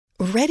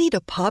Ready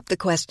to pop the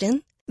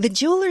question? The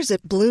jewelers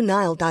at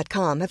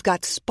BlueNile.com have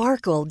got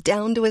sparkle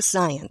down to a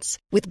science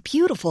with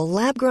beautiful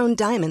lab-grown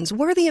diamonds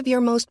worthy of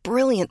your most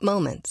brilliant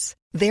moments.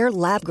 Their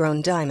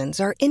lab-grown diamonds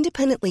are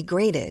independently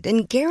graded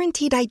and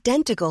guaranteed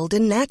identical to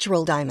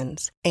natural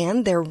diamonds,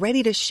 and they're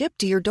ready to ship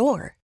to your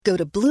door. Go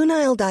to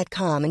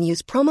BlueNile.com and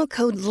use promo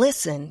code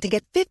LISTEN to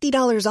get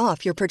 $50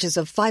 off your purchase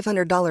of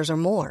 $500 or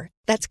more.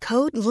 That's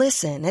code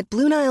LISTEN at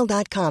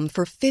BlueNile.com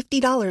for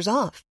 $50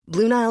 off.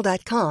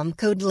 BlueNile.com,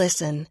 code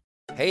LISTEN.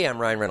 Hey, I'm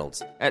Ryan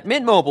Reynolds. At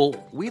Mint Mobile,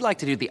 we like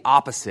to do the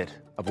opposite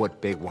of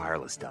what Big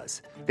Wireless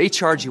does. They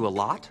charge you a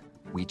lot,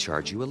 we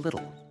charge you a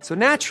little. So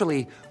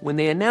naturally, when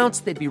they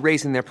announced they'd be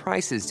raising their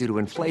prices due to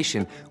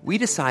inflation, we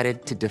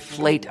decided to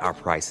deflate our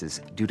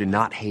prices due to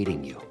not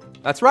hating you.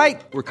 That's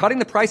right. We're cutting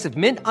the price of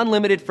Mint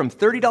Unlimited from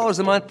 $30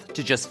 a month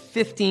to just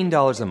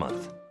 $15 a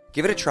month.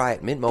 Give it a try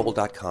at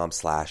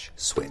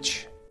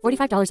mintmobile.com/switch.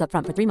 $45 up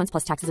front for 3 months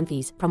plus taxes and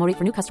fees. Promo rate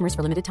for new customers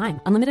for limited time.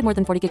 Unlimited more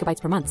than 40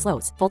 gigabytes per month.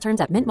 Slows full terms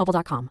at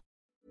mintmobile.com.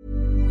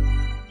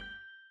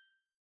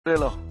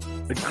 A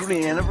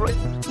grain of rice.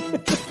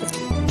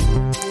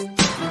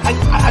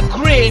 a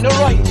grain of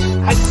rice.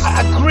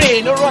 A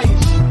grain of rice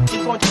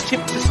is going to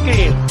tip the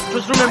scale.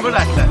 Just remember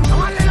that, lad.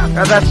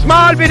 There's a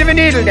small bit of a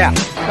needle there.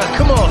 Now,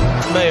 come on,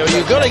 Mayo,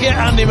 you've got to get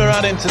Andy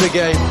Moran into the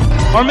game.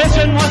 Our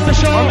mission was to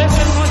show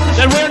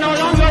that we're no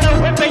longer the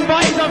whipping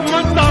boys of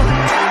Munster.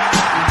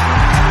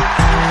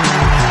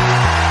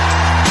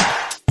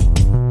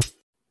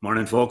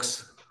 Morning,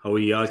 folks. How are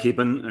you all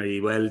keeping? Are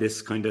you well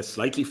this kind of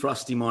slightly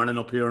frosty morning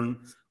up here in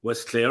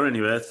West Clare?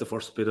 Anyway, it's the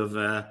first bit of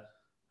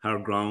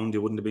hard ground.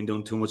 You wouldn't have been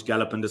doing too much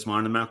galloping this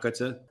morning, Mark, I'd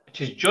say. It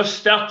is just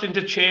starting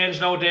to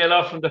change now,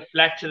 Dale, from the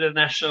flat to the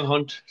national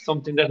hunt.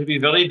 Something that will be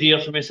very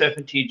dear to myself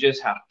and TJ's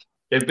heart.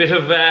 A bit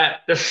of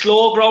the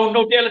slow ground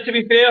now, Dale, to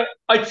be fair.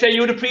 I'd say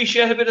you'd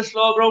appreciate a bit of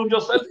slow ground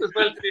yourself as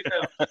well, to be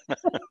fair.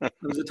 It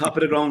was the top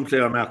of the ground,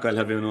 Clare, Mark, I'll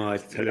have you know. I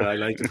tell you, I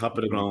like the top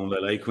of the ground. I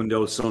like when the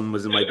old sun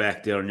was in my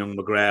back there and young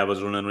McGrath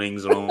was running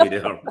rings around me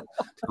there.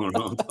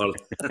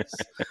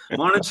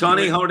 Morning,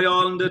 Shawnee. How are they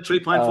all in the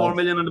 3.4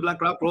 million on the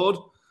Blackrock Road?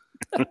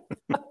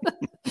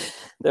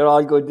 They're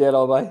all good there,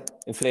 all right.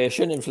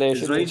 Inflation. Is there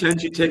any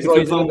chance you take a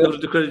few pounds out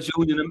of the credit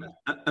union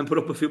and put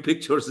up a few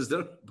pictures, is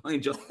there?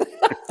 Behind you.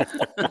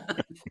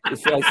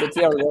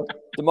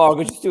 The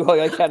mortgage is too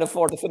high, I can't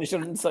afford to finish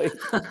it inside.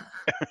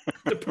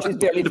 The price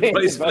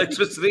of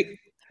electricity.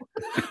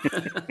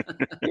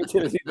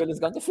 Utility bill has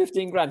gone to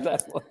 15 grand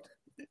last month.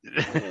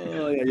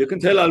 Oh, yeah, you can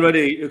tell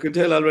already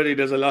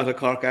there's a lot of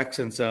Cork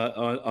accents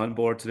on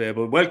board today.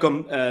 But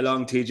welcome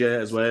along, TJ,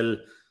 as well.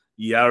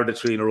 You are the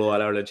 3 in a row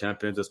All-Ireland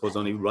champions. I suppose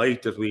only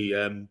right that we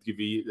give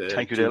you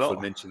full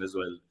mention as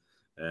well.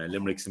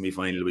 Limerick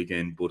semi-final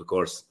weekend, but of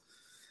course,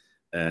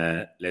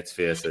 let's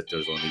face it,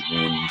 there's only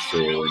one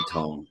show in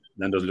town.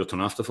 Landers will turn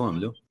off the phone,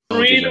 will you?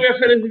 Really, we're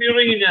fellas to be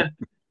ringing you.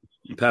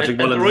 Patrick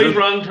at the Mullins.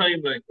 wrong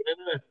time, like.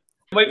 Anyway.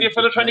 Might be a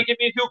fella trying to give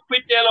me a few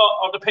quid, Dale,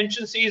 or the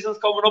pension season's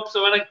coming up,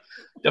 so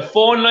the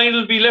phone line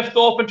will be left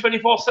open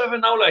 24/7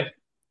 now, like.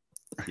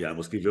 Yeah, I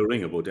must give you a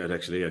ring about that,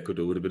 actually. I could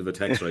do with a bit of a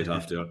tax right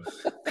after.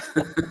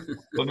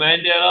 But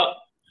man, Dale,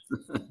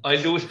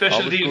 I'll do a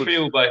special deal for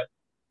you, bye.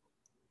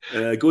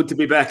 Good to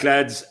be back,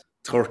 lads.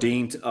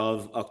 13th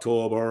of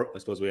October. I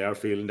suppose we are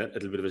feeling that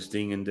little bit of a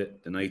sting and the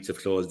nights have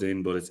closed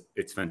in, but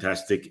it's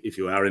fantastic if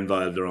you are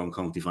involved around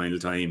county final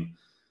time.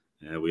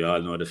 We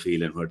all know the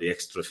feeling where the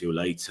extra few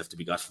lights have to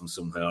be got from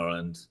somewhere,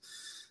 and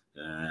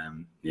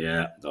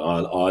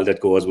all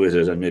that goes with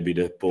it, and maybe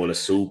the bowl of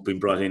soup being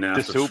brought in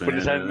after. The soup and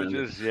the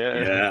sandwiches,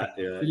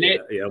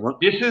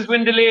 This is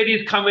when the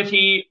ladies'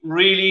 committee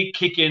really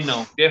kick in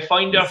now. They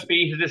find their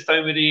feet at this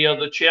time of the year.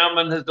 The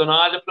chairman has done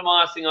all the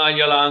diplomacy all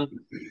year long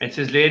and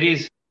says,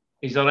 ladies,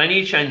 is there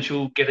any chance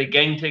you get a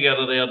gang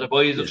together there? The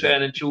boys are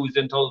training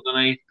Tuesday and Thursday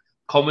night,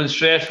 coming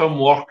straight from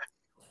work.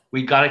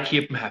 We got to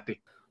keep them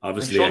happy.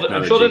 Obviously,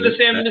 I'm sure they're the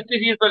same in the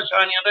city as well,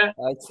 Shani, are they?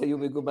 I'd say you'll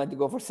be a good man to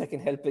go for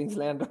second helpings,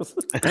 Landers.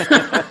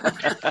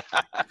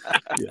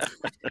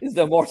 Is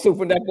there more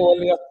soup in that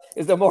bowl?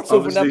 Is there more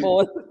soup in that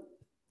bowl?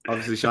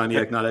 Obviously, Shani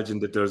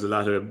acknowledging that there's a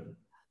lot of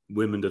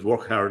women that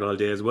work hard all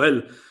day as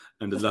well,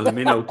 and there's a lot of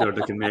men out there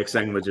that can make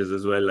sandwiches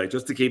as well, like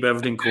just to keep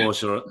everything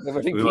kosher.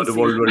 We know the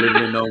world we're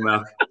living in now,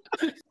 Mark.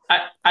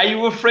 Are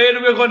you afraid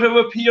we're going to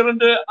appear on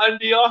the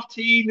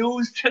RTE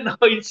news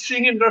tonight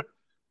singing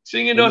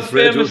those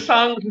famous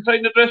songs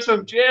inside the dressing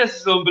room? Yes,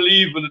 it's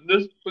unbelievable, isn't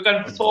it? We're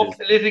going to be so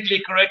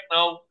politically correct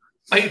now.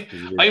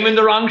 I'm in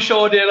the wrong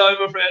show there,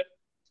 I'm afraid.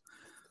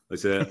 I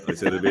said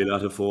there'll be a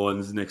lot of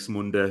phones next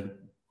Monday. A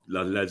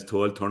lot of lads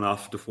told turn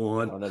off the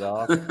phone. Turn it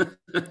off.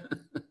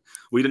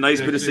 We had a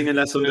nice bit of singing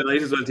last Sunday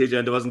night as well, TJ,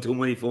 and there wasn't too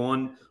many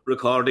phone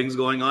recordings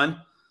going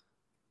on.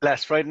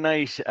 Last Friday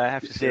night, I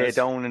have to say,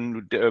 down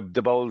in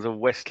the bowels of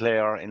West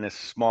Clare in a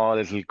small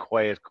little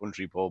quiet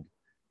country pub.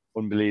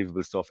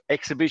 Unbelievable stuff.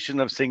 Exhibition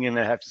of singing,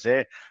 I have to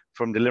say,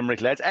 from the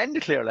Limerick lads and the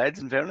Clare lads,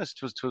 in fairness.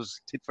 It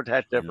was tit for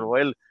tat there for a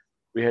while.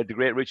 We had the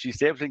great Richie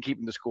Stapleton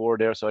keeping the score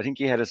there, so I think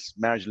he had us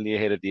marginally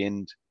ahead at the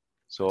end.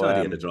 So,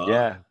 the draw.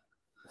 Yeah.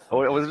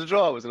 Oh, was it a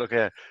draw? Was it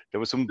okay? There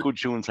was some good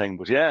tunes hanging,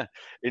 but yeah,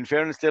 in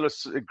fairness, there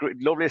was a great,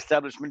 lovely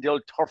establishment. The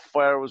old turf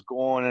fire was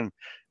going, and it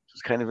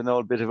was kind of an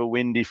old bit of a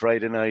windy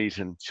Friday night.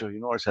 And sure, you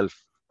know yourself,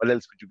 what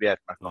else would you be at,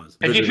 Mark?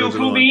 And if you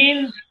flew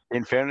beans?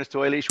 In fairness to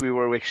Eilish, we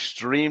were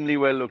extremely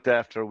well looked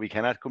after. We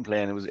cannot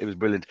complain. It was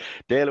brilliant.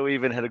 Dalo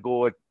even had a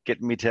go at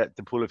getting me to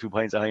pull a few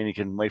pints of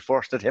Heineken. My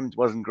first attempt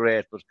wasn't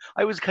great, but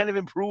I was kind of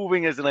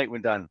improving as the night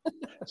went on.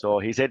 So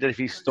he said that if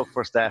he's stuck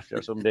for staff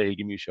there someday, he'll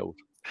give me a shout.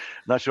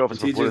 Not sure if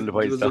it's for pulling the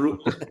pints.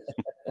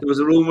 There was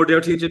a rumour there,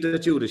 TJ,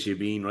 that you'd have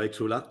been right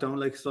through lockdown.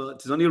 Like, so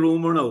it's only a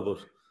rumour now, but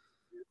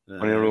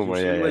only a rumour,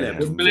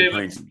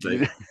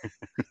 yeah.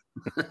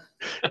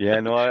 Yeah,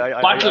 no,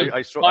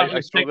 I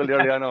struggled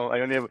early. I know.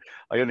 I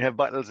only have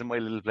bottles in my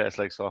little place,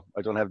 like, so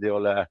I don't have the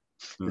old the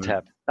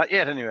tap. Not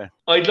yet, anyway.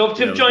 I'd love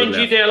to have joined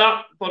you,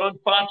 Dale, but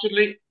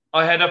unfortunately,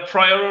 I had a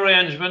prior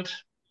arrangement.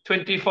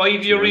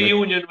 25-year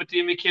reunion with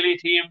the McKilly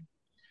team.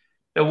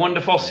 They won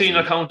the first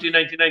senior county in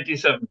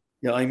 1997.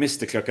 Yeah, I missed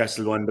the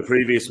Clarecastle one the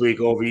previous week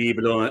over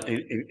Ebelo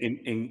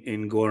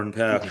in Gordon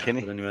Park. But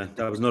anyway,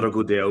 that was another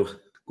good day out.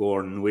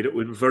 Gordon, we'd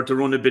prefer to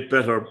run a bit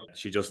better.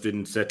 She just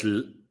didn't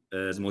settle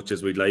as much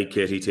as we'd like.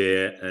 Katie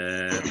Tay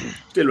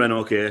still ran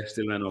okay.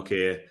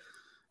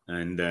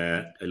 And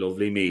a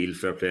lovely meal.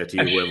 Fair play to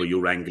you, whoever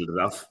you wrangled it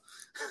off.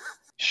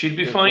 She'd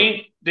be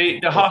fine. The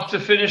horse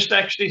that finished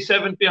actually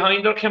 7th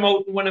behind her came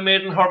out and won a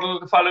maiden hurdle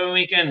the following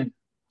weekend.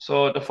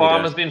 So the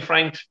form has been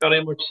franked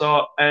very much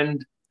so.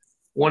 And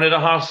one of the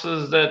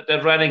horses that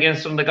ran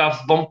against her in the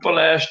Goffs bumper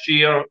last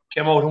year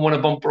came out and won a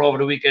bumper over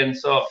the weekend.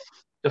 So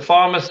the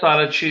form is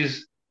solid.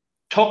 She's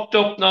tucked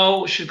up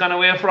now. She's gone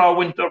away for our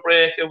winter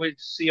break, and we'll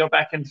see her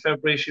back in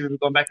February. She will be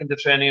going back into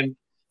training, and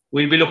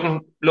we'll be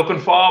looking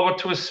forward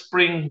to a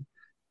spring,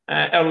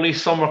 early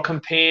summer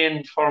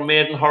campaign for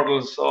maiden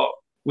hurdles. So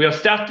we are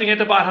starting at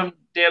the bottom,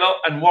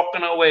 Dale, and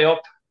working our way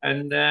up.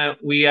 And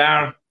we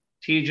are,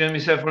 TJ and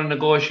myself, are in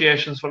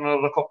negotiations for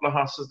another couple of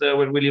horses there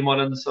with Willie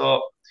Mullins.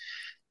 So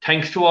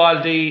thanks to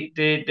all the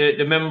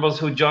members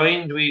who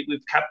joined.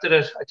 We've capped it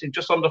at, I think,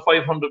 just under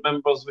 500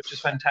 members, which is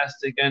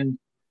fantastic. And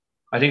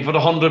I think for the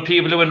 100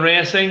 people who were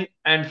racing,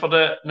 and for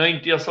the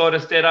 90 or so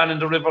that stayed on in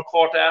the River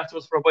Court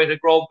afterwards for a bite of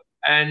grub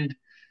and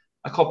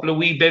a couple of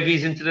wee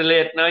bevies into the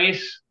late night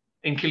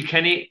in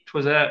Kilkenny, it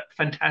was a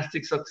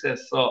fantastic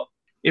success. So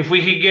if we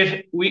could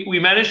get, we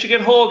managed to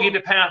get Hoagie to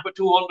part with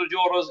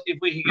 €200. If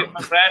we could get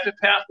McGrath to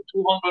part with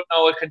 200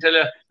 now, I can tell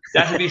you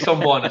that would be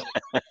some bonus.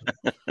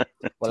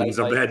 Well,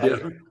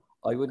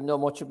 I wouldn't know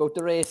much about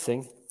the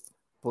racing,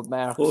 but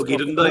Mark Hoagie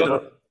didn't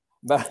either.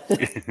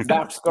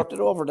 Mark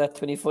skirted over that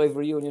 25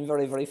 reunion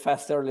very, very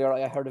fast earlier.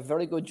 I heard a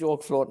very good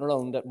joke floating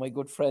around that my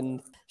good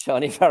friend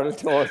Shawnee Farrell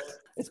told.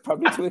 It's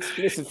probably too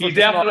explicit for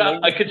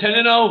I can tell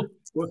you now,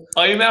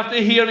 I'm after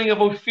hearing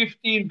about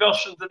 15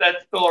 versions of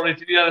that story,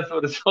 to be honest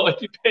with you, so it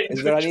depends.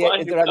 Is there any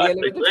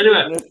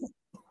anyway.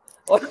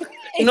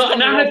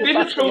 Not a bit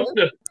of truth.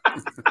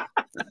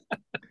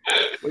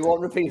 We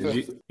won't repeat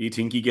it. You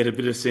think you get a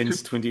bit of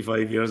sense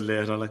 25 years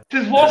later? Like. It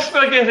is worse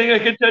we're getting, I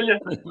can tell you.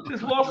 It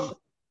is worse.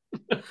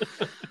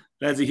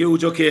 That's a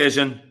huge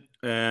occasion.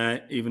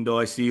 Even though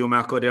I see you,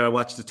 Marco, there, I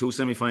watched the 2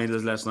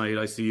 semi-finals last night.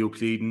 I see you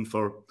pleading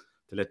to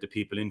let the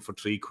people in for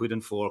 £3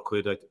 and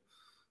 £4.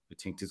 I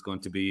think there's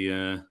going to be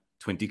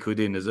 20 quid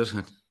in, is it?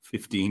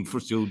 15 for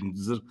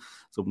students, is it?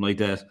 Something like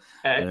that.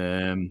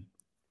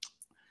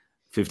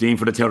 15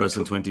 for the terrace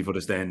and 20 for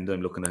the stand.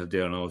 I'm looking at it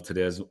there now.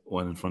 Today's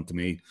one in front of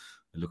me.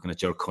 I'm looking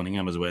at your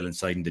Cunningham as well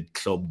inside in the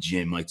club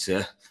gym, I'd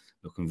say.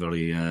 Looking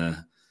very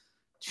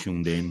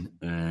tuned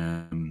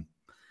in.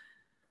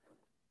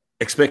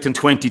 Expecting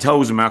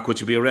 20,000, Mark,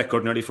 which would be a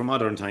record nearly for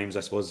modern times,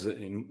 I suppose,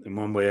 in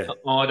one way.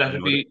 Oh,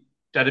 that'd be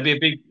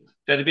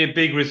a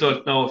big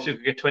result now if you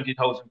could get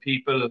 20,000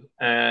 people.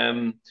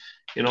 To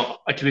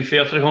be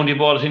fair to the county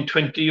board, I think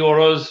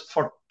 €20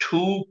 for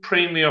 2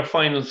 premier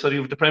finals. So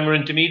you have the Premier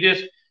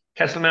Intermediate,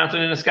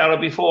 Castlemartin and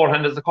Escara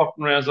beforehand as the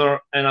curtain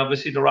raiser, and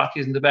obviously the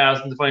Rockies and the Bars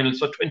in the final.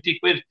 So 20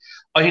 quid,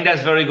 I think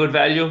that's very good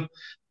value.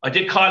 I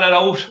did call it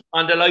out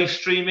on the live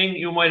streaming.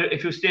 You might,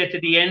 if you stayed to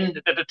the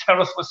end, that the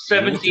terrace was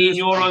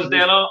 €17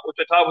 there, which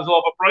I thought was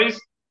overpriced.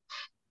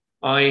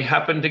 I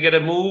happened to get a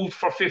move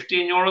for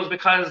 €15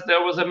 because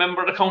there was a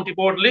member of the county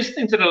board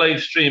listening to the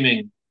live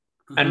streaming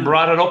and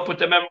brought it up with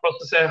the members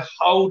to say,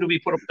 how do we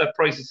put up that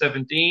price of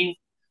 17?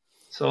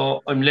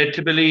 So I'm led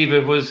to believe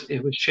it was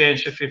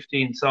changed to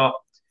 15. So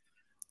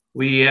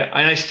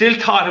and I still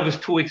thought it was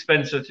too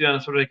expensive, to be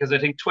honest with you, because I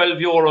think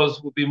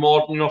 €12 would be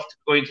more than enough to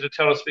go into the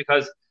terrace,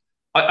 because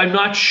I'm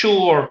not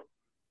sure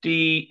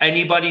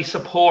anybody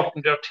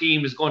supporting their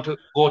team is going to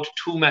go to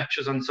 2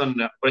 matches on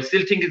Sunday. But I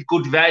still think it's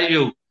good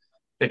value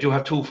that you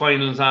have 2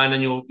 finals on,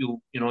 and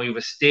you have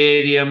a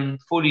stadium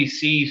fully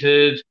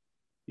seated.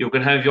 You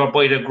can have your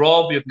bite of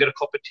grub, you can get a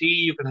cup of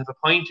tea, you can have a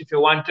pint if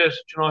you want it.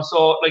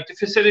 So like the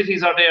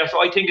facilities are there.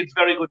 So I think it's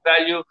very good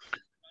value.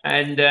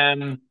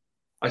 And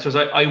I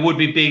suppose I would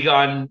be big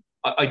on.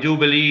 I do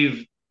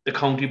believe the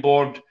county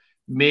board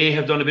may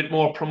have done a bit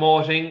more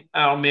promoting,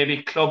 or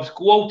maybe clubs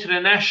go out to the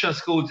national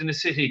schools in the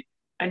city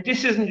And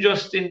this isn't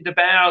just in the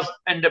Bars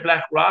and the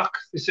Black Rock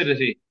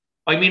facility.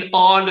 I mean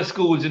all the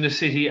schools in the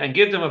city, and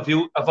give them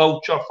a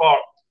voucher for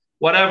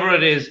whatever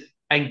it is,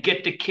 and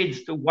get the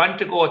kids to want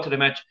to go to the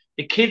match.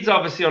 The kids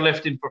obviously are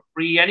left in for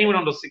free. Anyone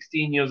under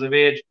 16 years of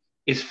age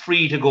is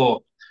free to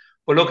go.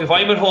 But look, if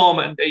I'm at home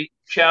and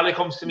Charlie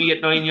comes to me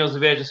at 9 years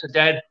of age and says,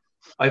 Dad,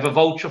 I have a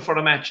voucher for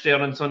a match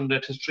there on Sunday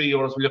to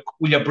 €3.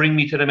 Will you bring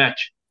me to the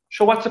match?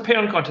 So what's a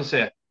parent going to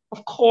say?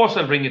 Of course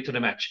I'll bring you to the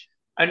match.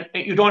 And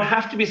you don't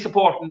have to be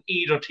supporting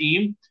either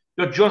team.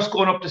 You're just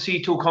going up to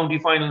see two county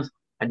finals.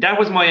 And that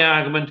was my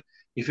argument.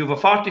 If you have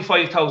a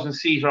 45,000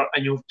 seater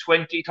and you have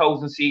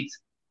 20,000 seats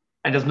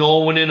and there's no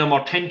one in them,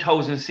 or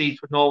 10,000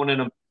 seats with no one in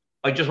them,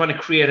 I just want to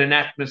create an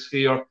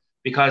atmosphere,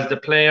 because the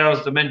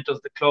players, the mentors,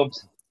 the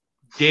clubs,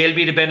 they'll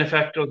be the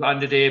benefactors on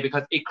the day,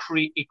 because it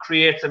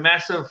creates a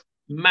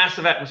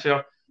massive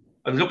atmosphere.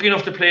 I was lucky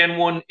enough to play in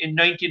one in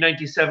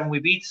 1997. We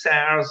beat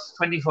SARS,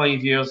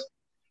 25 years.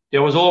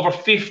 There was over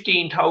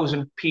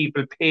 15,000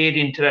 people paid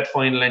into that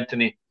final,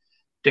 Anthony.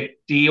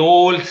 The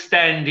old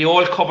stand, the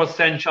old covered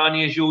stand,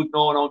 Shawnee, as you'd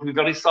know now, to be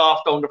very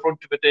soft down the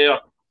front of it there.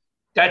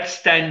 That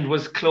stand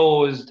was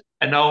closed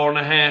an hour and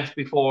a half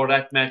before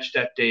that match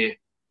that day.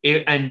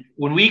 And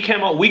when we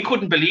came out, we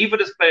couldn't believe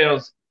it as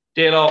players.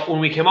 When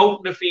we came out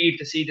in the field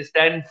to see the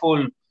stand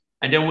full,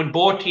 and then when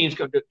both teams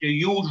got the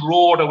huge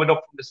roar that went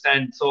up from the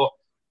stand. So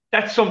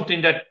that's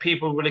something that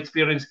people will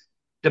experience.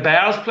 The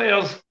Bars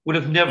players would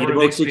have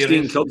never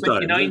experienced.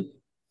 29.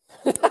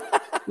 We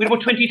had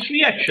about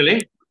 23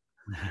 actually.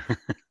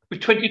 With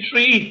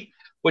 23.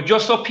 But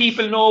just so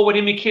people know what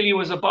Enniskillen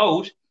was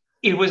about,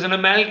 it was an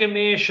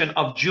amalgamation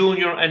of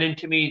junior and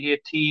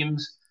intermediate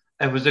teams.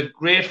 It was a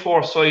great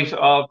foresight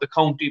of the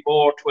county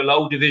board to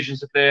allow divisions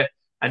to play.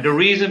 And the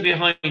reason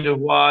behind it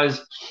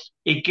was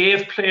it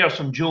gave players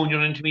from junior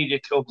and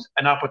intermediate clubs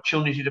an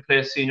opportunity to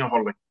play senior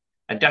hurling.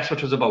 And that's what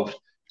it was about.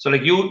 So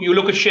like you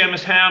look at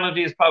Seamus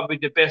Harnedy, is probably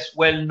the best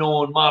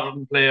well-known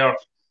modern player,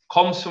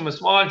 comes from a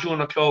small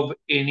junior club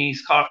in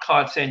East Cork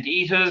called St.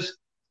 Ita's,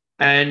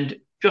 and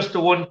just the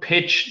one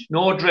pitch,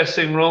 no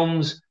dressing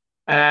rooms,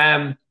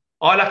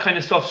 all that kind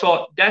of stuff.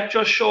 So that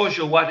just shows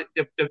you what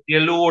the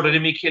allure that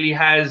Enniskillen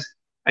has.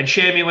 And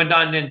Shamey went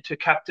on then to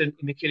captain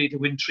Enniskillen to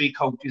win 3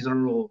 counties in a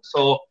row.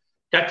 So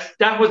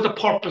that was the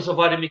purpose of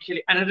what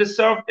Enniskillen, and it has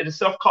served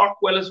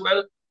Cork well as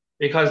well,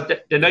 because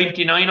the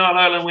 99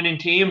 All-Ireland winning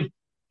team,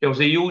 there was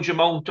a huge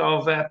amount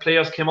of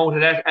players came out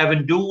of that.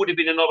 Avondhu would have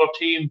been another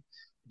team.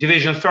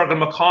 Division Fergal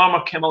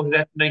McCormack came out of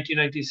that in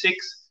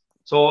 1996.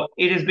 So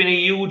it has been a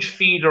huge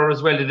feeder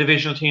as well, the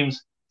divisional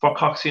teams for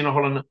Cork Senior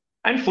Hurling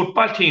and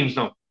football teams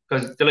now,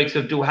 because the likes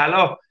of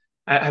Duhallow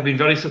have been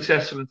very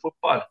successful in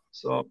football.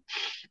 So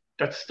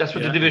that's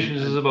what the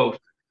divisions is about.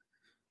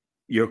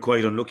 You're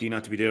quite unlucky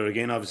not to be there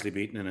again, obviously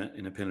beaten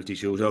in a penalty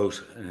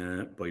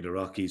shootout by the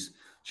Rockies.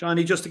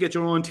 Shawnee, just to get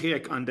your own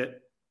take on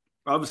that.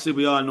 Obviously,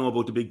 we all know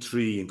about the big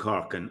 3 in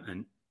Cork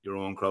and your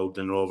own crowd,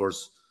 Glen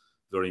Rovers,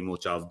 very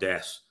much of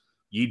that.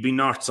 You'd be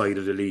north side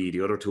of the league.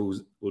 The other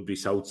 2 would be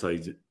south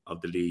side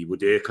of the league. Would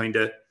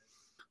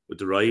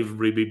the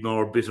rivalry be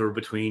more bitter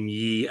between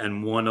ye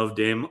and one of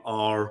them,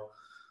 or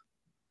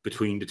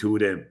between the 2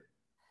 of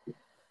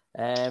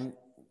them?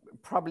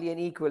 Probably an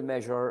equal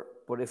measure,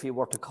 but if you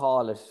were to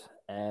call it,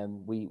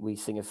 we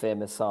sing a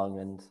famous song,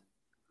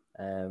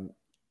 and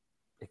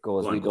it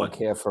goes, we don't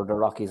care for the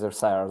Rockies or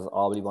SARS,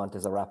 all we want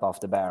is a wrap off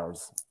the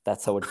Bars.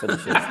 That's how it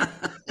finishes.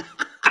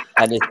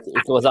 And it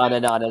goes on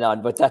and on and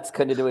on, but that's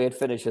kind of the way it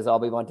finishes. All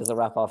we want is a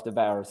wrap off the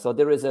Bars. So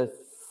there is a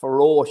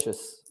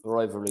ferocious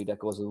rivalry that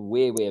goes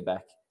way, way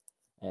back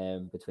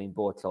between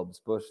both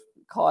clubs. But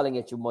calling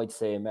it, you might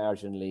say,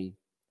 marginally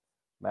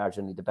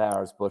the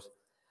Bars.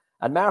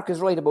 And Mark is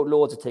right about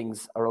loads of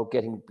things, about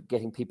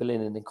getting people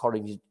in and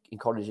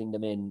encouraging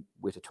them in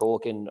with a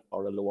token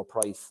or a lower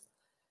price.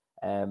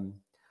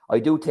 I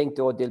do think,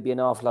 though, there'll be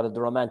an awful lot of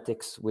the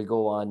romantics will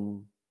go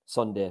on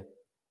Sunday.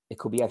 It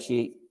could be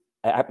actually,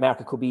 Mark,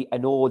 it could be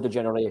an older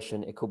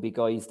generation. It could be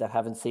guys that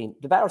haven't seen,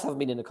 the Bars haven't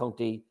been in a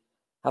county,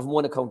 haven't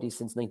won a county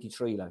since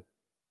 93.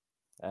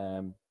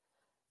 And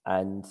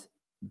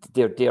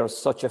they're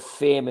such a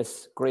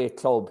famous, great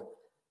club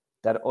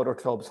that other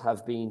clubs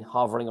have been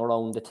hovering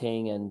around the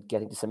thing and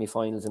getting to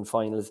semi-finals and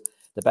finals.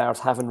 The Bars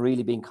haven't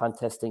really been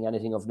contesting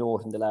anything of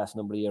note in the last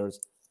number of years,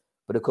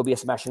 but it could be a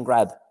smash and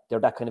grab. They're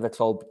that kind of a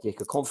club. They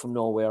could come from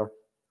nowhere,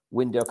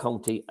 win their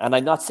county. And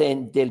I'm not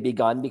saying they'll be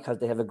gone, because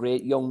they have a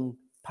great young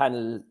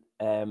panel.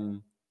 They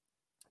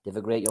have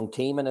a great young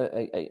team and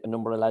a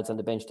number of lads on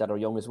the bench that are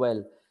young as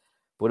well.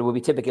 But it would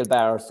be typical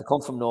Bars to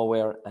come from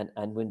nowhere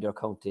and win their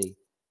county.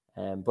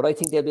 But I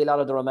think there'll be a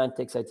lot of the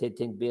romantics. I think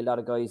there'll be a lot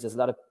of guys. There's a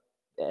lot of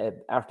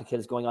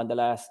articles going on the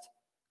last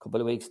couple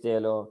of weeks there.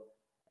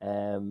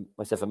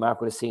 Myself and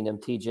Mark would have seen them,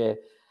 TJ,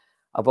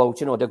 about,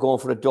 they're going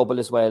for a double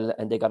as well,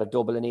 and they got a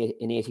double in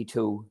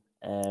 82.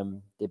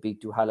 They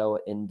beat Duhallow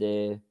in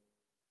the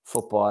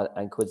football,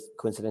 and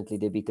coincidentally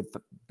they beat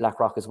the Black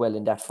Rock as well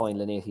in that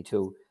final in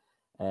 82.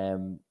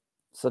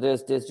 So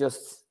there's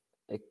just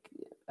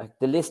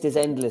the list is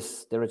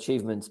endless, their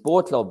achievements,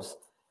 both clubs.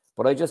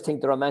 But I just think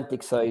the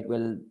romantic side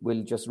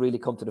will just really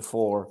come to the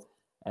fore.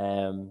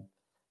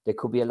 There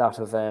could be a lot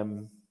of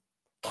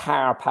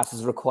car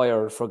passes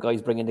required for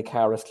guys bringing the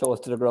car as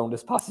close to the ground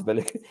as possible.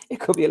 It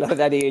could be a lot of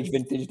that age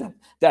vintage,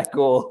 that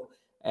goal.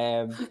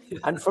 And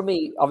for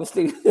me,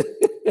 obviously,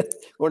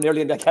 we're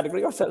nearly in that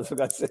category ourselves, for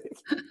God's sake.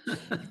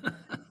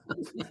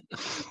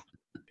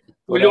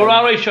 Well, you're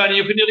all right, Shani.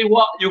 You can nearly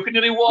walk. You can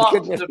nearly walk to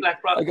the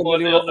Blackrock. I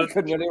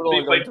could nearly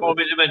roll.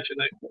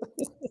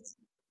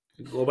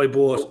 Go by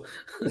boat.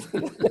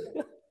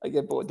 I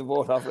get the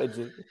boat off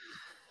Reggie.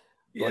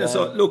 Yeah.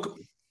 So look,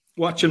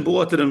 watching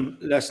both of them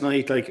last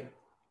night, like,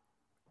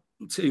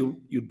 I'd say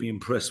you'd be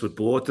impressed with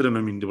both of them.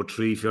 I mean, there were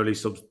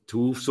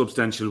two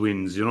substantial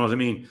wins. You know what I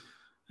mean?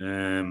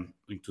 I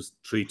think it was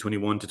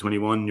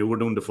 3-21-21. You were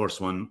doing the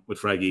first one with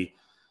Fraggy.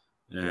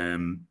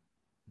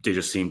 They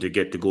just seemed to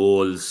get the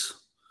goals.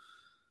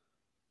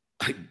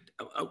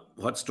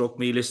 What struck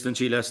me listening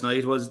to you last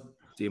night was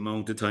the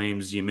amount of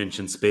times you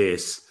mentioned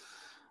space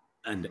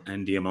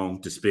and the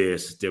amount of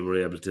space they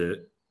were able to,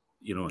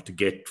 to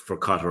get for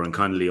Cotter and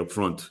Connolly up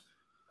front,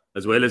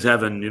 as well as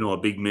having, a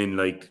big men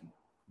like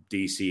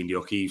DC and the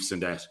O'Keefes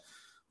and that,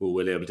 who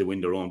were able to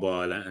win their own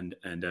ball and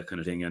that kind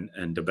of thing,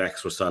 and the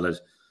backs were solid.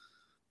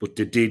 But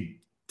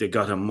they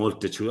got a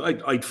multitude.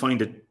 I'd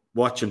find it,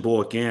 watching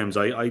both games,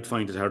 I'd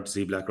find it hard to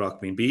see Blackrock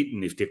being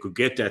beaten if they could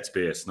get that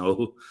space.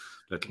 No,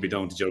 that'll be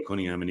down to Ger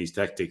Cunningham and his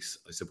tactics,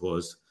 I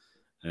suppose.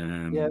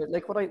 Yeah,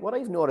 like what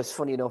I've noticed,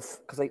 funny enough,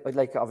 because I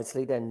like,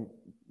 obviously then,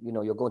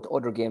 you're going to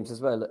other games as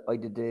well. I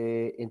did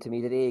the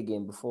intermediate A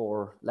game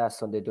before last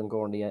Sunday,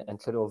 Dungorney and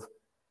Clodove,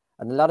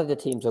 and a lot of the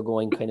teams are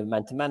going kind of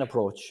man-to-man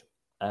approach.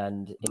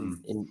 And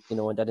in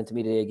that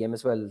intermediate A game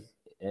as well,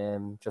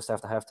 just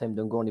after half-time,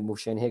 Dungorney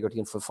moved Shane Hagerty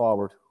in full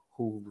forward,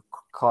 who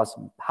caused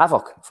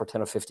havoc for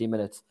 10 or 15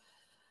 minutes,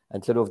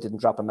 and Clodove didn't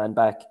drop a man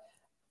back.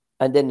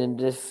 And then in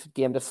the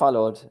game that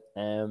followed,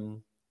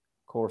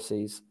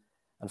 Corsies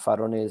and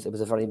Father O'Neill's, it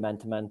was a very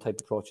man-to-man type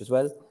approach as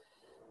well.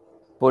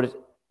 But,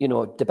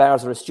 the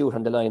Bears are astute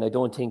on the line. I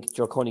don't think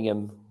Ger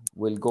Cunningham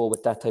will go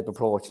with that type of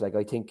approach. Like,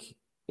 I think,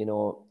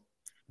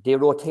 they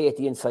rotate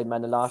the inside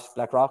man a lot,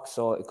 Blackrock,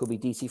 so it could be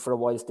DC for a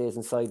while, stays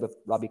inside with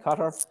Robbie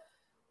Cotter.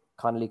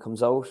 Connolly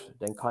comes out,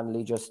 then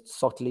Connolly just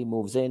subtly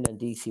moves in, and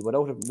DC,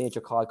 without a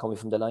major call coming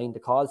from the line, the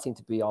calls seem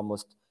to be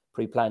almost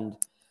pre-planned.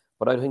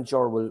 But I think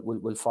Ger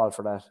will fall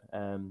for that.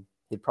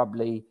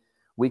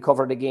 We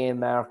covered the game,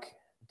 Mark,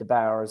 the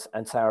Bears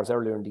and SARS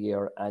earlier in the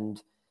year,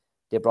 and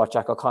they brought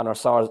Jack O'Connor.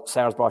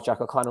 SARS brought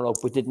Jack O'Connor up,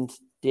 but didn't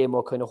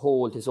Damo kind of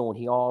hold his own.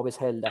 He always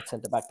held that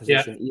centre-back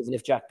position, even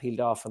if Jack peeled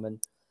off him. And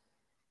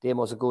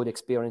Damo's a good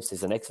experience.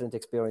 He's an excellent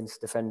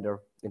experienced defender,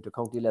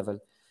 inter-county level.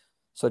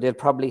 So they'll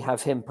probably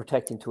have him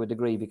protecting to a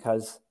degree,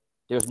 because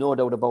there's no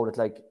doubt about it.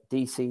 Like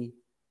DC,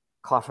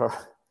 Cotter,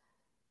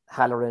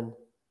 Halloran,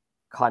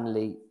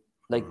 Connolly,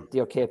 like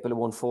they're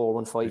capable of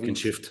 1-4, 1-5 each. Can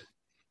shift.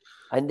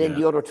 And then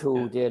the other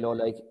two,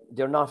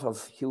 they're not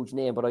of huge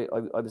name, but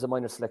I was a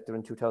minor selector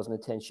in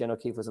 2010. Shane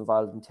O'Keefe was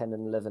involved in 10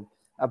 and 11.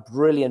 A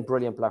brilliant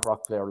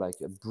Blackrock player, like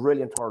a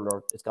brilliant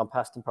hurler. It's gone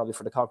past him probably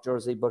for the Cork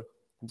jersey, but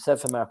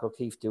himself and Mark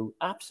O'Keefe do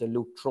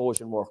absolute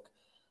Trojan work.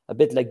 A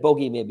bit like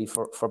Buggy maybe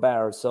for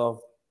Bears.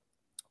 So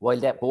while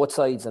that both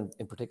sides, and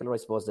in particular I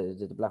suppose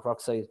the Blackrock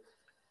side,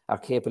 are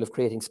capable of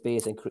creating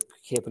space and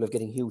capable of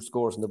getting huge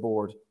scores on the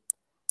board,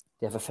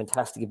 they have a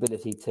fantastic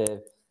ability to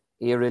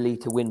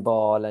aerially to win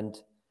ball, and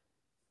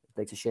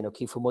like to Shane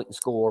O'Keefe, who mightn't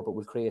score but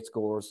will create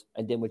scores,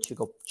 and then we'll chip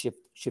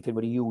in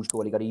with a huge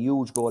goal. He got a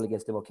huge goal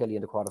against Demo Kelly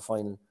in the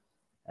quarter-final.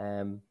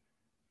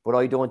 But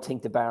I don't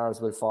think the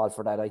Bears will fall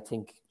for that. I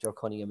think Ger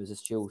Cunningham is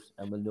astute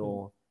and will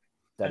know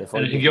that if...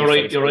 I think you're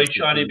right,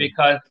 Shani,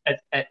 because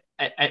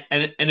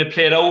it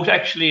played out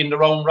actually in the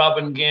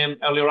round-robin game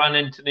earlier on,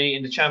 Anthony,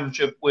 in the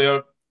championship,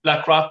 where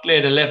Blackrock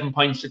led 11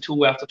 points to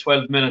 2 after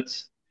 12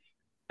 minutes.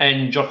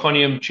 And Ger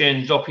Cunningham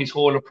changed up his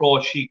whole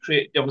approach.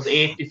 There was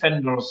 8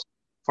 defenders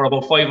for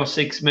about 5 or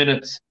 6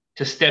 minutes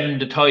to stem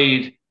the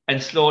tide,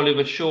 and slowly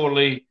but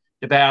surely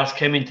the Bears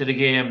came into the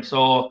game.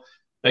 So,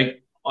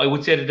 like, I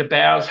would say that the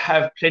Bears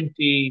have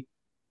plenty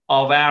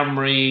of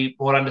armory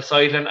both on the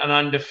sideline and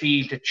on the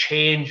field to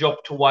change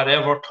up to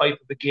whatever type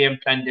of a game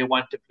plan they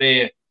want to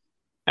play.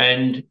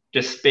 And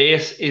the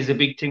space is a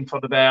big thing for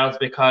the Bears,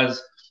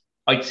 because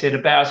I'd say the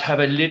Bears have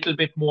a little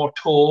bit more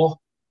toe,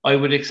 I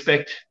would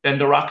expect, than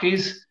the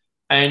Rockies.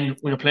 And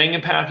when you're playing in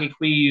Páirc Uí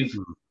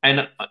Chaoimh,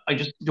 and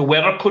the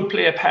weather could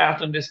play a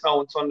part in this now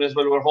on Sunday as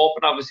well. We're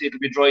hoping obviously it'll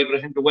be dry, but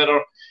I think the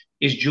weather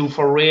is due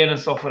for rain and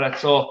stuff like that.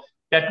 So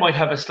that might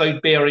have a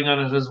slight bearing on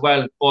it as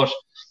well. But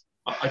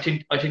I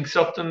think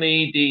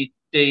certainly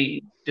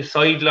the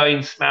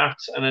sideline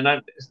smarts,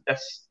 and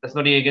that's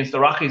nothing against the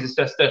Rockies. It's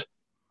just that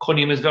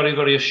Cunningham is very,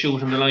 very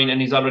astute on the line, and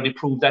he's already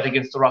proved that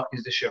against the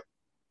Rockies this year.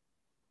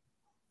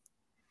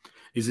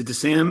 Is it the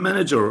same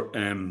manager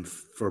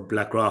for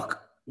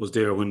Blackrock was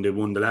there when they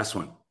won the last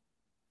one?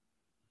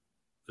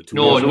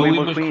 No, Louis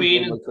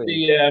McQueen is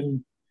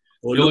the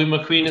Louis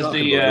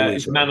McQueen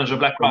is the manager of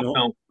Blackrock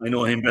now. I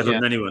know him better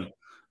than anyone.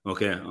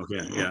 Okay,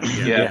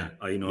 yeah.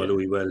 I know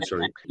Louis well,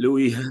 sorry.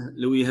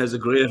 Louis has a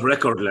great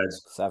record,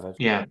 lads. Savage.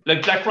 Yeah,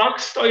 like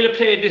Blackrock's style of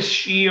play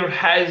this year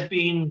has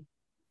been,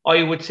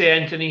 I would say,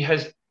 Anthony,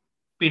 has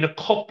been a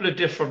couple of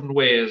different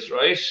ways,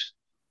 right?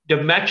 The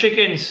match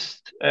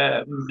against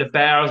the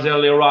Bears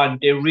earlier on,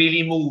 they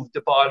really moved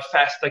the ball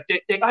fast. Like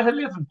they got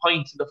 11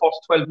 points in the first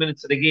 12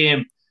 minutes of the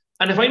game.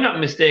 And if I'm not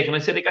mistaken, I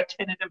said they got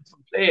 10 of them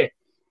from play.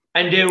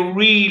 And they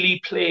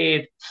really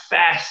played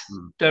fast,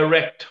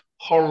 direct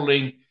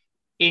hurling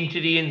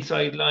into the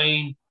inside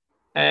line.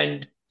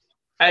 And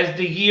as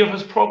the year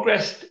has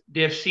progressed,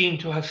 they've seemed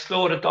to have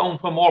slowed it down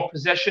for a more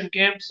possession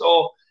game.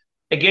 So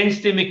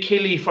against the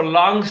McKilly, for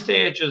long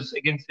stages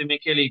against the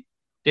McKilly,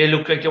 they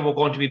looked like they were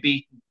going to be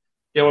beaten.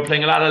 They were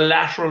playing a lot of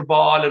lateral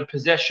ball and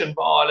possession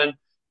ball, and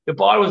the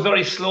ball was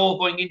very slow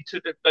going into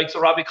the likes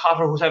of Robbie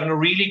Cotter, who's having a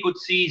really good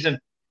season.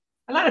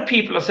 A lot of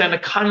people are saying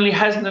that Connolly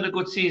hasn't had a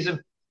good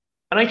season.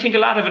 And I think a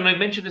lot of it, and I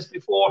mentioned this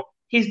before,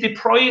 he's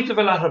deprived of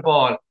a lot of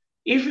ball.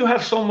 If you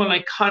have someone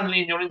like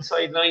Connolly in your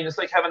inside line, it's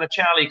like having a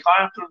Charlie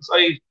Carter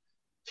inside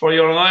for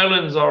your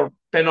Islands or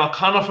Ben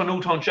O'Connor for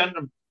Newtown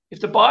Chandram. If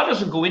the ball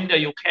doesn't go in there,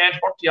 you can't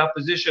hurt the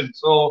opposition.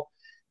 So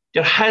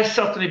there has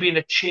certainly been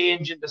a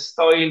change in the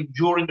style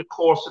during the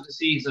course of the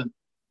season.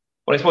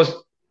 But I suppose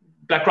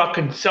Blackrock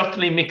can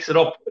certainly mix it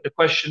up. The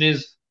question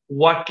is,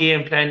 what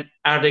game plan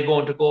are they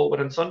going to go with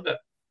on Sunday?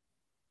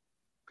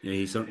 Yeah,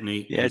 he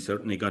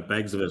certainly got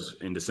bags of it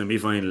in the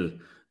semi-final,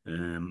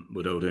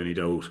 without any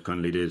doubt.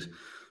 Connolly did.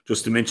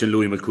 Just to mention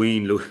Louis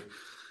McQueen,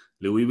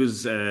 Louis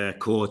was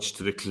coach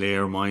to the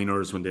Clare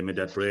Miners when they made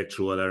that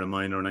breakthrough All-Ireland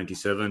Minor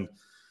 97.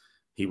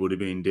 He would have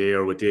been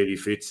there with Davy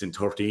Fitz in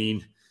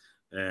 13.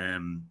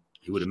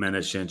 He would have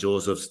managed St.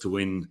 Joseph's to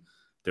win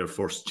their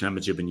first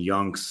championship in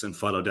Yonks and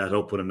followed that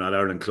up with an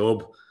All-Ireland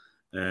club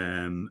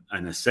and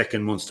a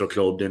second Munster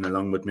club then,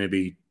 along with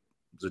maybe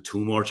the 2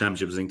 more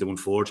championships. I think they won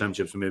 4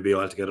 championships maybe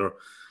altogether.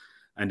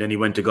 And then he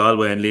went to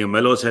Galway, and Liam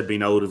Mellows had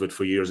been out of it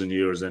for years and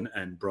years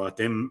and brought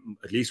them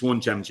at least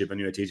 1 championship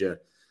anyway, TJ,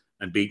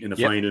 and beat in the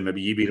final.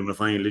 Maybe you beat him in the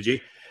final, did you?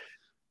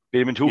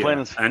 Beat him in 2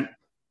 finals. And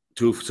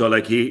 2, so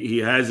like he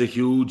has a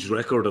huge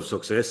record of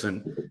success,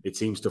 and it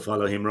seems to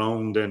follow him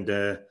round, and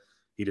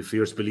he had a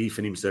fierce belief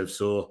in himself.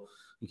 So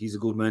I think he's a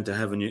good man to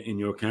have in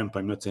your camp.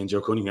 I'm not saying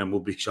Joe Cunningham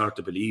would be short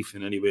of belief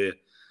in any way.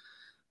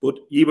 But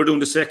you were doing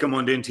the second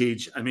one then,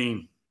 TJ. I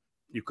mean,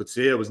 you could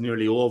say it was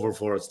nearly over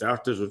for it.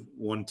 Started with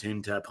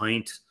 110 to a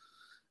point,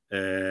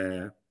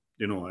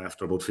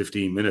 after about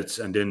 15 minutes.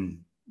 And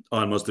then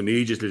almost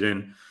immediately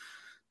then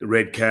the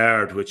red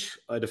card, which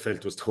I'd have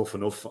felt was tough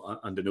enough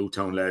on the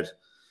Newtown lad.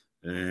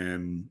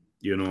 Young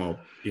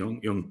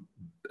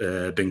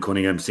Ben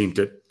Cunningham seemed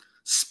to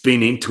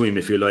spin into him,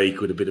 if you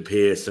like, with a bit of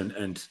pace.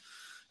 And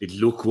it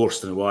looked worse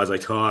than it was, I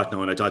thought.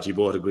 And I thought you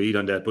both agreed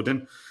on that. But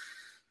then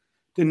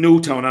the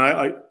Newtown,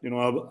 I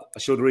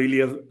should really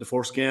have the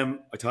first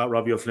game. I thought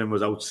Robbie O'Flynn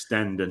was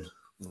outstanding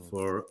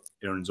for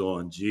Erin's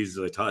Own. Jesus,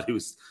 I thought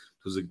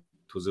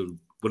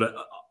but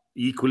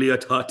equally I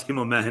thought Tim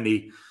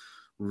O'Mahony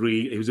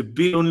he was a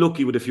bit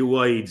unlucky with a few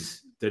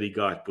wides that he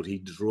got, but he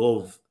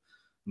drove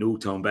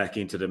Newtown back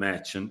into the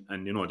match, and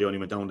they only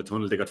went down the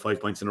tunnel. They got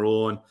 5 points in a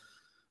row, and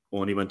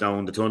only went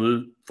down the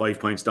tunnel 5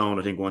 points down.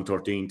 I think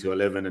 113 to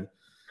 11, and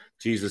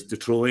Jesus, the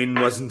throw in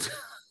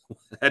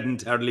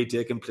hadn't hardly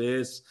taken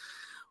place.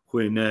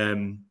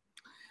 When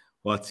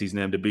what's his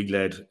name, the big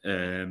lad?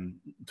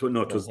 It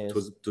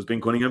was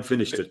Ben Cunningham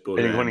finished it. But,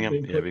 Ben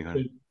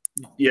Cunningham.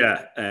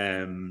 Yeah,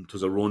 it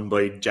was a run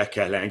by Jack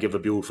Callahan, gave a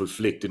beautiful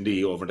flick, didn't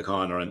he, over the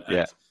corner and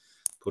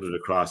put it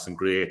across, and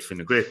great.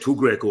 2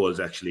 great goals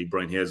actually.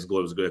 Brian Hayes'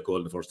 goal was a great goal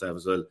in the first half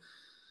as well.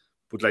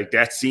 But like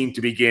that seemed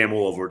to be game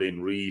over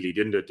then, really,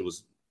 didn't it? It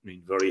was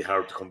very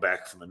hard to come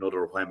back from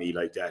another whammy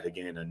like that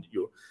again, and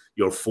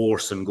you're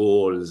forcing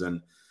goals,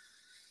 and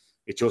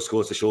it just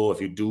goes to show if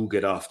you do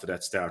get off to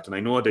that start. And I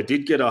know they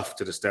did get off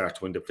to the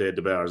start when they played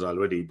the Bears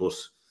already, but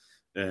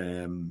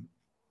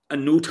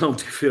and Newtown,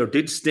 to be fair,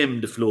 did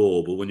stem the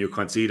flow. But when you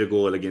concede a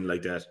goal again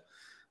like that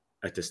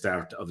at the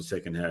start of the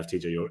second half,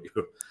 TJ,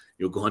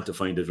 you're going to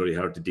find it very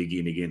hard to dig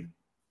in again.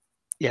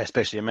 Yeah,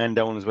 especially a man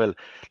down as well.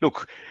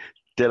 Look,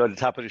 at the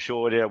top of the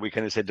show there, we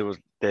kind of said there was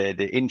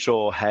the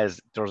intro there's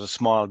a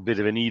small bit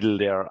of a needle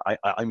there.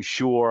 I'm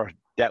sure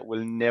that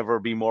will never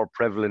be more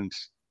prevalent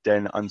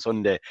than on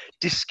Sunday.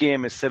 This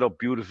game is set up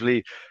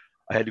beautifully.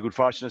 I had the good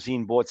fortune of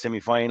seeing both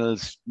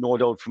semi-finals. No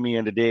doubt for me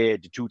on the day,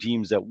 the 2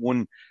 teams that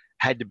won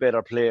had the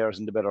better players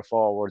and the better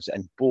forwards,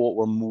 and both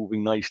were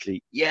moving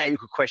nicely. Yeah, you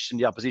could question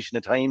the opposition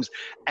at times,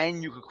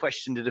 and you could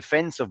question the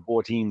defence of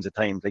both teams at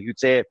times. Like you'd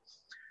say,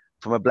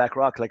 from a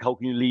Blackrock, like how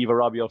can you leave a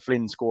Robbie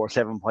O'Flynn score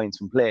 7 points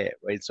from play,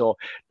 right? So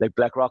like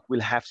Blackrock will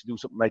have to do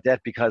something like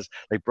that, because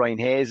like Brian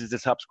Hayes is the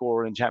top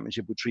scorer in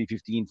championship with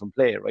 315 from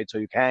play, right? So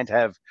you can't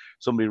have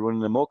somebody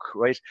running amok,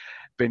 right?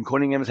 Ben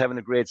Cunningham is having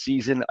a great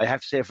season. I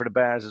have to say for the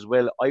Bears as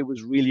well, I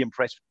was really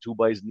impressed with 2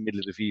 boys in the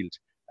middle of the field.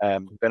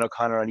 Ben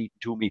O'Connor and Ethan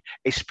Toomey,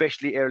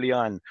 especially early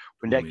on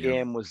when that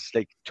game was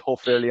like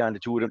tough early on. The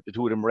two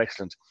of them were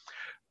excellent.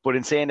 But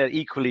in saying that,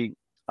 equally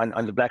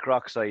on the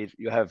Blackrock side,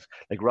 you have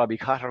like Robbie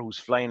Cotter, who's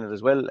flying it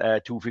as well,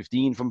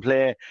 215 from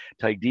play,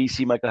 Tyke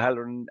DC, Michael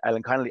Halloran,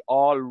 Alan Connolly,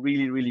 all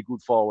really, really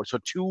good forwards. So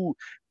 2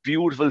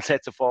 beautiful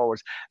sets of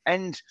forwards.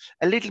 And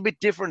a little bit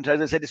different,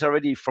 as I said this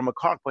already, from a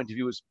Cork point of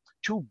view, is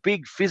 2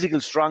 big, physical,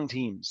 strong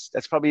teams.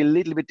 That's probably a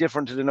little bit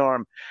different to the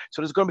norm.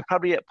 So there's going to be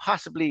probably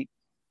possibly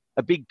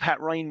a big Pat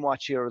Ryan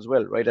watch here as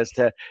well, right? As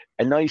to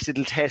a nice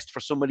little test for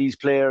some of these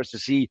players to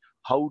see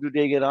how do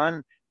they get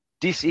on.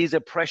 This is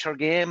a pressure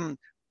game,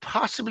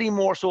 possibly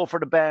more so for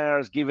the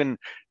Bears, given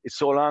it's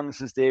so long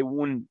since they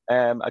won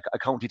a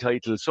county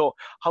title. So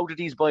how do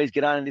these boys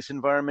get on in this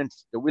environment?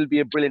 There will be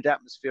a brilliant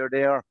atmosphere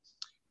there.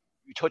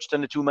 You touched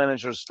on the 2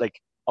 managers, like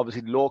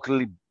obviously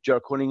locally, Ger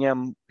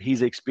Cunningham,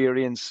 his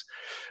experience,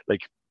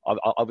 like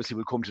obviously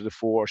will come to the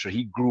fore. So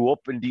he grew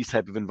up in these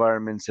type of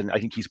environments, and I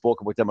think he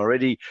spoke about them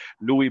already.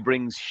 Louis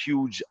brings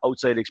huge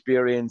outside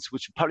experience,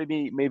 which probably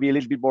be maybe a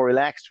little bit more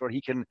relaxed, where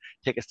he can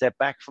take a step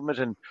back from it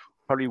and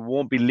probably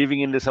won't be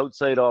living in this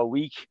outside all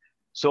week.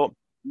 So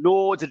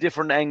loads of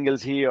different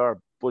angles here,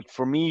 but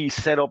for me,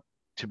 set up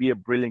to be a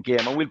brilliant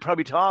game. And we'll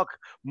probably talk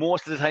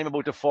most of the time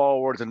about the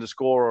forwards and the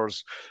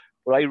scorers,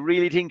 but I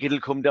really think it'll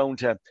come down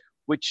to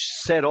which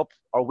setup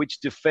or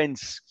which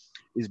defence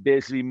is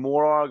basically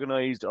more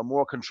organised or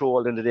more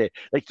controlled in the day.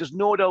 Like, there's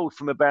no doubt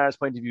from a Bears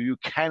point of view, you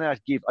cannot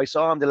give. I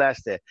saw him the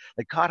last day.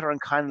 Like, Cotter and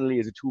Connolly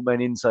is a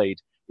 2-man inside.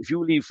 If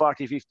you leave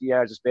 40, 50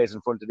 yards of space in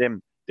front of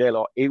them,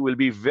 it will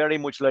be very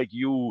much like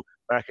you,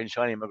 Mark and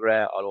Shani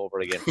McGrath, all over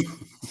again.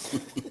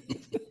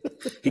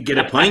 He'd get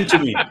a pint, you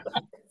mean?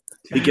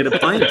 He'd get a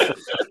pint.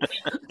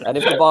 And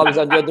if the ball was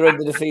on the other end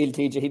of the field,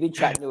 TJ, he'd be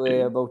chatting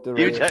away about the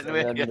race and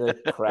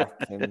the crack.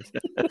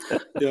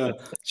 Yeah,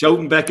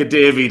 shouting back at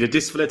Davy that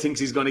this fella thinks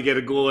he's going to get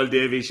a goal,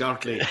 Davy,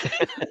 shortly. Speaking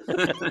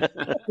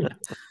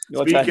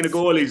of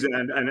goalies,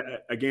 and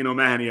again,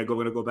 O'Mahony, I'm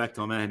going to go back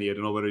to O'Mahony. I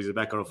don't know whether he's a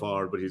back or a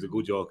forward, but he's a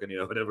good joke, and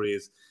whatever he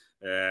is.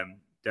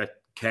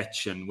 That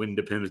catch and win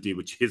the penalty,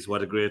 which is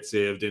what a great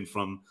save then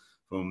from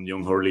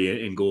young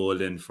Hurley in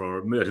goal, and for,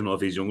 I don't know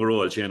if he's young or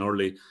old, Shane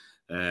Hurley.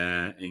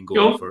 In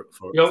goal for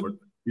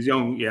he's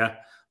young, yeah.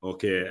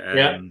 Okay,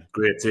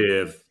 great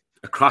save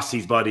across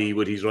his body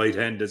with his right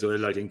hand as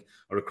well, I think,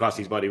 or across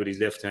his body with his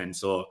left hand.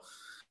 So,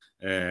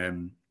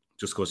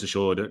 just goes to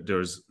show that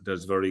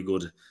there's very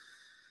good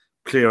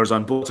players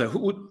on both sides.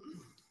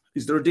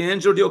 Is there a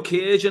danger the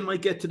occasion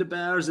might get to the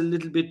Bears a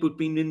little bit, but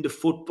being into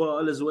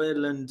football as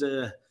well? And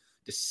there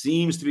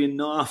seems to be an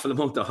awful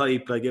amount of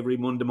hype. Like every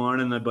Monday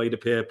morning, I buy the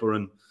paper,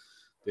 and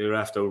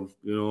thereafter,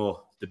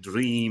 the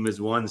dream is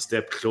one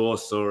step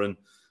closer. And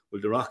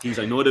the Rockies,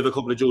 I know they have a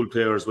couple of dual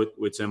players with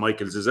St.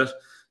 Michael's, is it?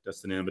 That's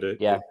the name of the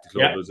club.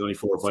 Yeah. There's only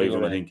 4 or 5 of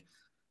them, I think.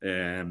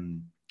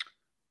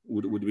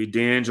 Would be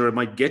danger? It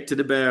might get to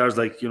the Bears,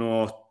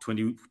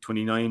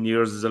 29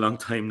 years is a long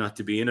time not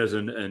to be in it,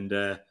 and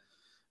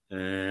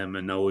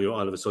now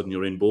all of a sudden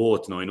you're in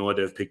both. Now I know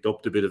they've picked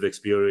up the bit of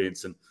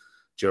experience, and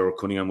Gerard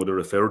Cunningham would have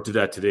referred to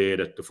that today,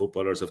 that the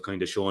footballers have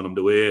kind of shown them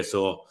the way.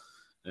 So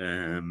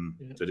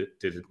that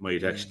it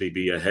might actually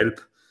be a help.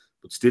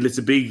 But still, it's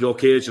a big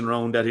occasion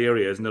around that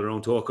area, isn't it?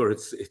 Around Tucker,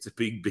 it's a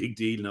big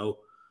deal now.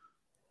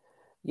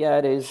 Yeah,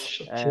 it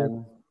is.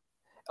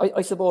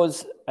 I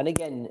suppose, and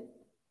again,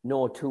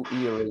 no 2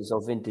 eras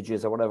or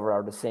vintages or whatever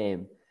are the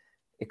same.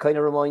 It kind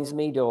of reminds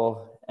me,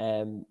 though.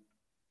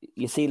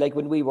 You see, like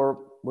when we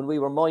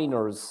were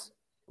minors,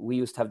 we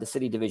used to have the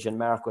city division.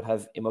 Mark would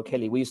have Imo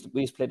Kelly. We used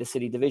to play the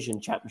city division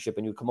championship,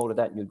 and you'd come out of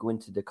that and you'd go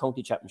into the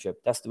county championship.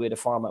 That's the way the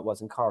format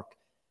was in Cork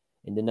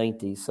in the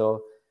 90s.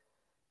 So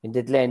in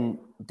the Glen,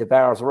 the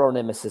Bears were our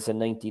nemesis in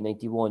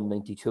 1991,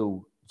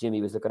 92.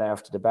 Jimmy was looking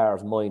after the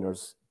Bears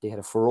minors. They had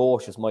a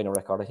ferocious minor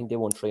record. I think they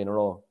won 3 in a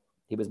row.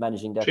 He was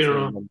managing that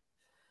team.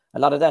 A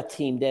lot of that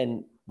team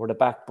then were the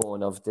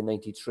backbone of the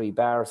 93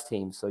 Bears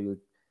team. So you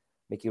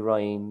Mickey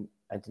Ryan,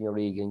 Anthony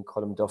O'Regan,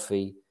 Colm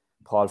Duffy,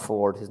 Paul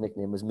Ford, his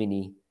nickname was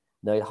Minnie,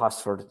 Niall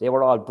Hosford. They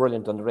were all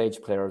brilliant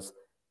underage players,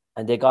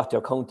 and they got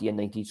their county in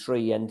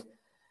 93. And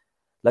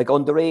like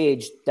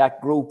underage,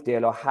 that group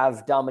they'll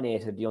have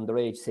dominated the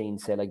underage scene,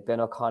 say like Ben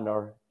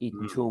O'Connor,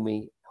 Ethan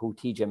Toomey, who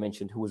TJ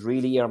mentioned, who was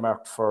really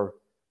earmarked for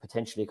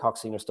potentially Cork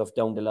Senior stuff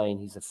down the line.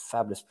 He's a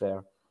fabulous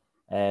player.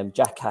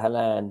 Jack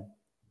Cahalan,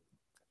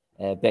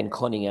 Ben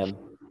Cunningham,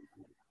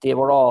 they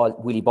were all,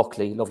 Willie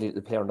Buckley, lovely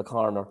little player in the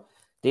corner.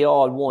 They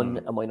all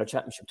won a minor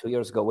championship 2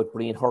 years ago with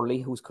Brian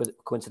Hurley, who's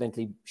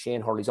coincidentally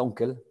Shane Hurley's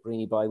uncle,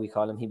 Breeny Boy, we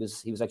call him. He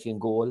was actually in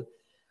goal.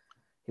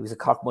 He was a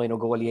Cork minor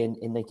goalie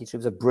in 93. He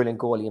was a brilliant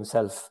goalie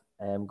himself,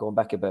 going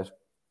back a bit.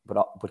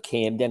 But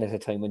came then at a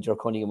time when Ger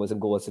Cunningham was in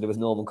goal, so there was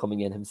no one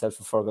coming in. Himself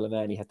and Fergal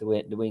O'Mahony had to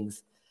wait in the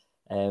wings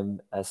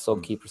as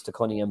sub-keepers to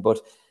Cunningham.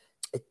 But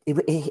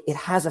it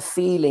has a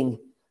feeling,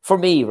 for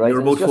me, right?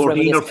 You're about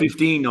 14 or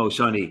 15 now,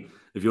 Shani.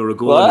 If you're a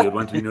goalie, you'd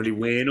want to be nearly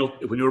weighing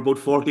up. When you're about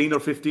 14 or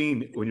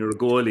 15, when you're a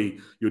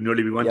goalie, you'd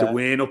nearly want to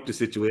weighing up the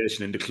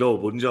situation in the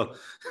club, wouldn't you?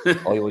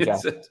 Oh, you would, yeah.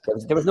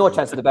 There was no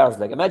chance of the Bears.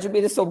 Like, imagine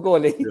being a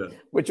sub-goalie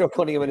with Ger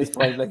Cunningham in his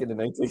prime, like in the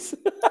 90s.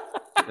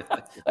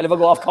 I'll never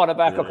go off corner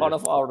back or corner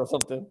forward or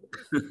something.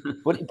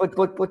 But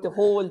the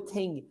whole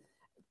thing,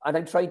 And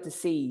I'm trying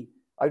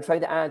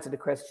to answer the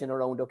question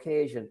around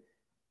occasion.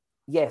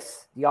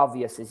 Yes, the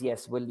obvious is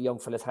yes. Will the young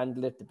fellas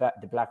handle it?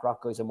 The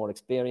Blackrock guys are more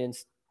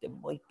experienced. They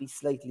might be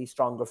slightly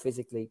stronger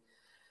physically.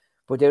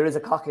 But there is a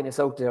cockiness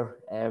out there,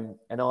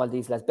 and all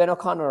these lads. Ben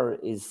O'Connor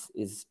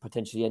is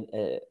potentially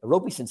a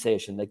rugby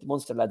sensation. Like the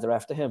Munster lads are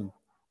after him.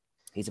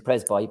 He's a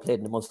Presby. He played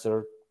in the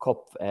Munster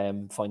Cup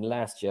final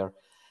last year.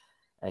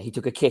 He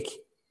took a kick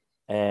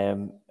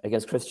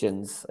against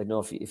Christians. I don't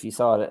know if you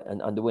saw it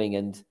on the wing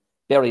and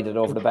buried it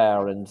over the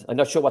bar. And I'm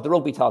not sure what the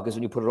rugby talk is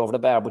when you put it over the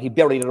bar, but he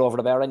buried it over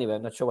the bar anyway.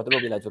 I'm not sure what the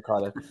rugby lads would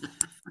call it.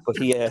 But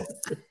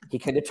he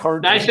kind of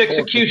turned. Nice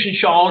execution,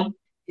 Sean.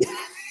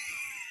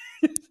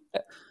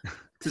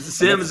 It's the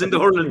same as in the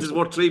hurling. It's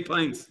worth 3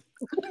 points.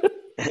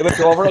 It went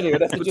over anyway.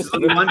 That's just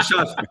one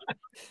shot.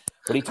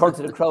 But he turned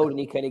to the crowd and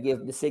he kind of gave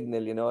them the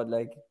signal,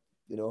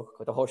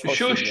 with the hush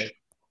signal,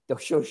 the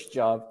shush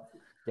job.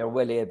 They're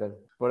well able.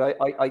 But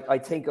I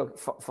think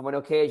from an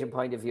occasion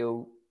point of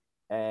view,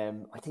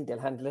 I think they'll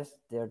handle it.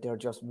 They're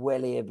just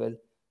well able.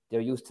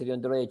 They're used to the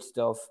underage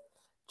stuff.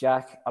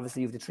 Jack,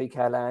 obviously, you have the 3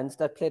 Carlans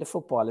that play the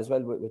football as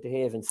well with the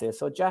Havens here.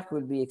 So Jack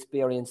will be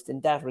experienced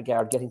in that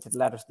regard, getting to the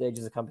latter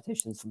stages of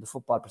competitions from the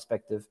football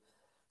perspective.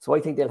 So I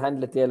think they'll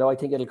handle it, Dale. I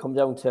think it could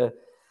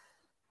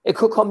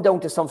come down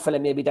to some fella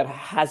maybe that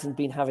hasn't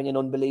been having an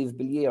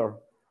unbelievable year.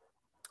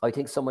 I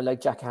think someone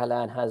like Jack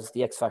Cahalan has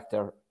the X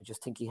factor. I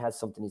just think he has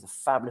something. He's a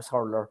fabulous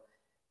hurler.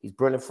 He's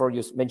brilliant for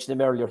you. Mentioned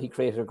him earlier. He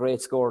created a great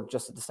score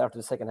just at the start of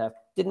the second half.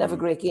 Didn't have a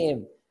great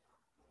game.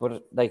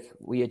 But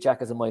we had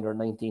Jack as a minor at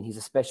 19. He's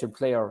a special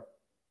player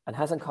and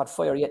hasn't caught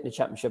fire yet in the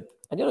championship.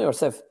 And you know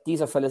yourself,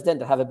 these are fellas then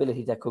that have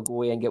ability that could go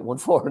away and get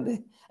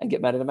 1-4 and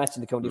get man of the match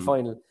in the county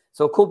final.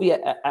 So it could be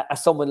a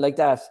someone like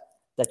that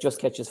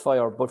just catches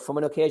fire. But from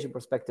an occasion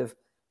perspective,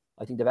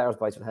 I think the Bears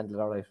boys will handle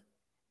it all right.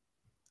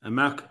 And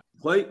Mark,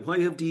 why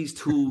have these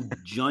 2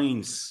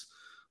 giants,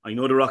 I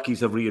know the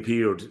Rockies have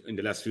reappeared in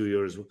the last few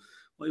years,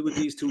 why would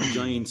these 2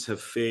 giants have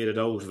faded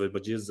out of it?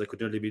 But Jesus, I could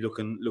nearly be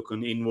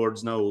looking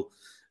inwards now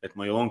at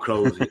my own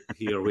crowd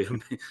here. We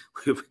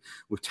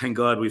thank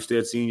God we've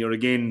stayed senior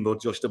again,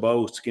 but just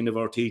about skin of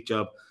our teeth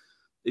job.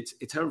 It's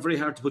very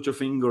hard to put your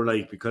finger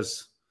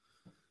because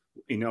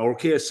in our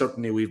case,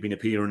 certainly we've been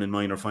appearing in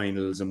minor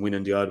finals and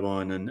winning the odd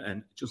one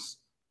and just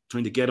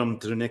trying to get them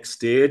to the next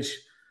stage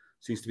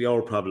seems to be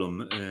our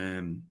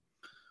problem.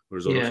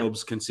 Whereas other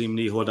clubs can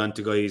seemingly hold on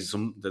to guys.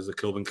 There's a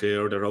club in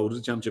Clare, they're out of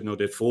the championship now.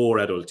 They have 4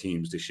 adult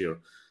teams this year.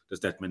 There's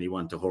that many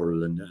want to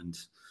hurl and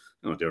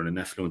they're in an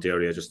affluent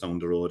area just down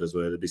the road as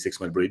well. It'll be 6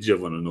 Mile Bridge,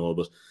 everyone will know.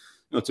 But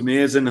it's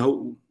amazing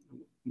how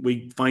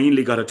we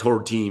finally got a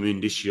 3rd team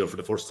in this year for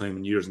the first time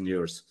in years and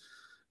years.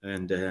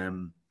 And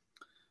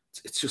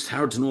it's just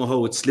hard to know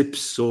how it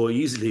slips so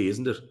easily,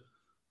 isn't it?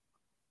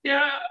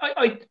 Yeah,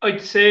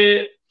 I'd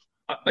say,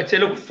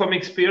 look, from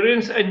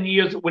experience and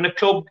years, when a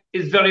club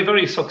is very,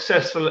 very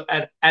successful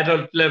at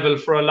adult level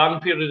for a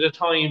long period of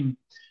time,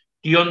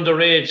 the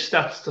underage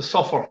starts to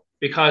suffer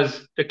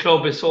because the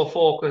club is so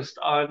focused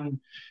on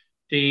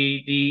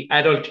the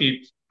adult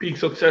teams being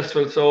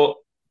successful. So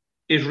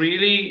it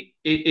really,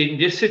 in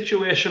this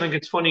situation, like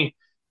it's funny,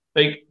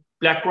 like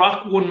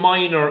Blackrock won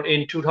minor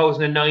in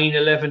 2009,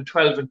 11,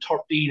 12 and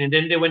 13, and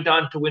then they went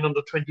on to win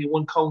under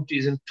 21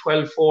 counties in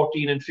 12,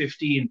 14 and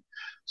 15.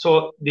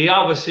 So they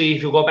obviously,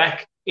 if you go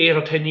back 8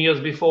 or 10 years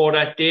before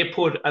that, they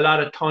put a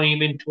lot of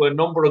time into a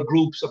number of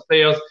groups of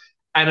players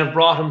and have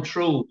brought them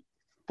through.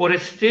 But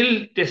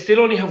they still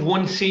only have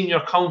 1 senior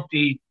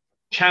county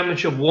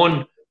championship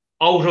won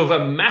out of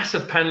a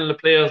massive panel of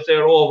players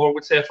there over,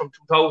 would say, from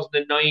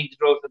 2009 to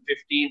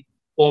 2015,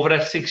 over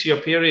that 6-year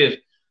period.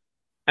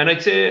 And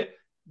I'd say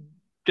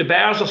the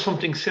Bears are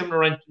something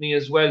similar, Anthony,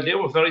 as well. They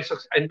were very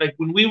successful. And like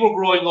when we were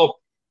growing up,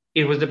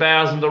 it was the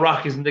Bears and the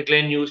Rockies and the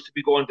Glen used to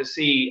be going to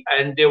see.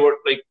 And they were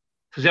like,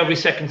 because every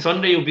second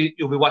Sunday you'll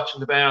be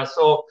watching the Bears.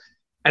 So,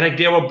 and like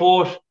they were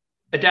both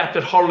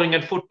adapted hurling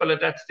and football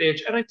at that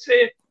stage. And I'd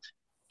say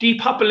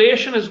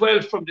depopulation as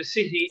well from the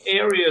city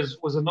areas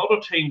was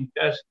another thing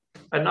that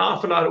an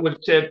awful lot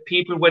of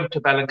people went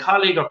to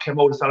Ballincollig or came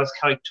out as far as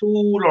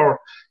Carrigtwohill or,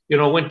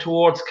 went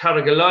towards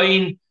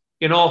Carrigaline,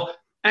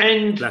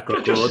 and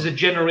that just is a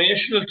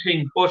generational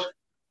thing. But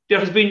there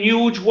has been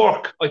huge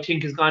work, I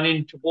think, has gone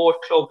into both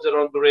clubs at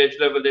underage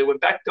level. They went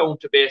back down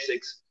to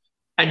basics.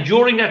 And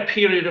during that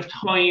period of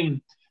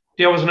time,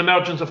 there was an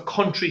emergence of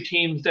country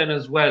teams then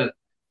as well.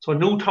 So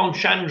Newtown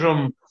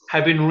Shandrum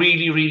have been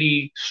really,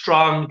 really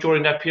strong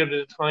during that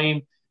period of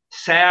time.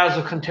 SARS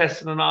have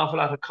contested an awful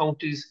lot of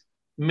counties.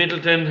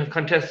 Middleton have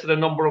contested a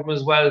number of them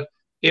as well.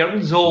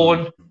 Erin's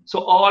Own. So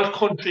all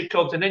country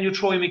clubs. And then you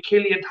throw in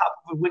McKilly on top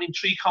of it, winning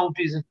 3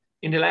 counties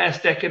in the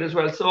last decade as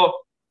well. So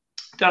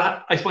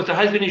I suppose there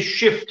has been a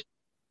shift,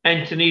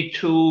 Anthony,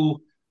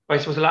 to, I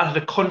suppose, a lot of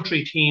the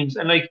country teams.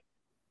 And like,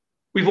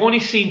 we've only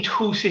seen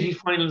 2 city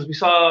finals. We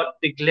saw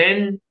the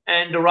Glen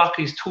and the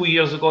Rockies 2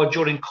 years ago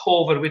during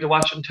COVID. We had to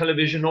watch on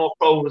television. No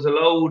crowd was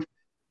allowed.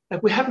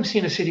 Like, we haven't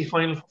seen a city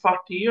final for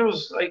 40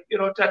 years. Like,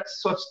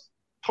 that's such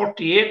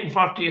 38 and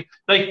 40.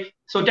 Like,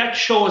 so that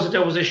shows that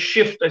there was a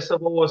shift, I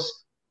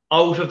suppose,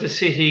 out of the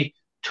city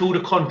to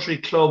the country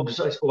clubs,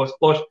 I suppose.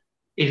 But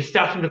it is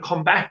starting to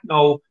come back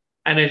now,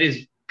 and it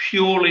is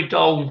purely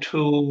down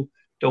to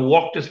the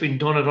work that's been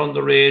done at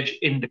underage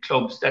in the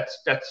clubs. That's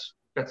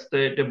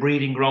the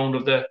breeding ground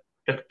of the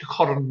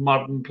current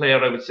modern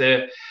player, I would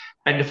say.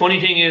 And the funny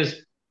thing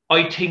is,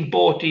 I think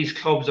both these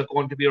clubs are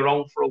going to be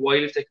around for a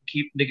while if they can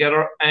keep them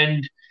together.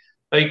 And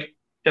like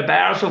the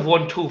Bears have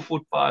won 2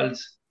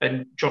 footballs,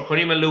 and Joe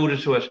Cunningham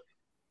alluded to it.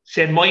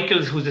 St.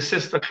 Michael's, who's the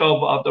sister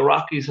club of the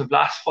Rockies, have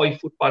lost 5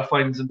 football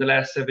finals in the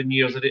last 7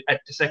 years at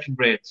the second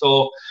grade.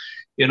 So,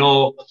 you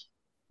know,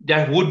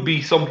 that would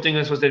be something,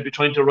 I suppose, they'd be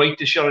trying to right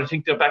this year. I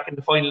think they're back in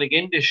the final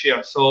again this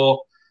year.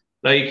 So,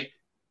 like,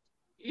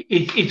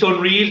 it's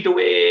unreal the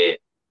way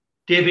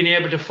they've been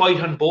able to fight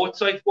on both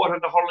sides, both on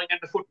the hurling and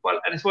the football.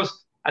 And I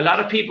suppose a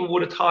lot of people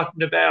would have thought in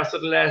the Bears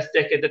of the last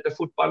decade that the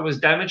football was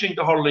damaging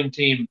the hurling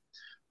team.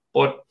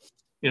 But,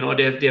 you know,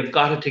 they've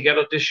got it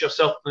together this year,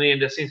 certainly,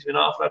 and there seems to be an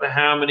awful lot of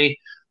harmony.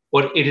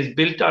 But it is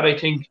built on, I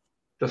think,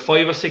 the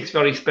 5 or 6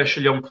 very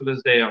special young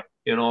fellas there.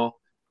 You know,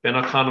 Ben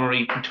O'Connor,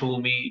 Ethan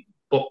Toomey,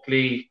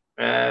 Buckley,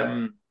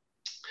 Ben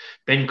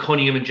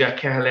Cunningham and Jack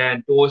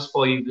Cahalan. Those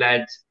 5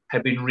 lads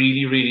have been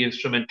really, really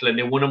instrumental. And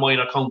they won a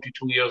minor county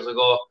 2 years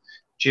ago.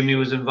 Jimmy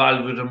was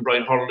involved with them.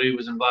 Brian Hurley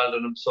was involved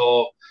in them.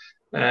 So,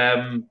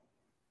 and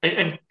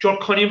Joe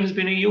Cunningham has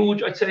been a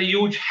huge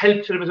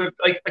help to them.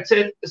 Like I'd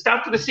say at the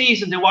start of the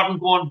season, they weren't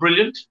going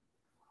brilliant.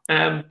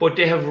 But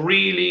they have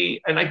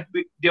really, and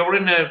they were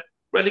in a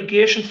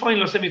relegation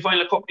final or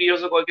semi-final a couple of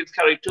years ago against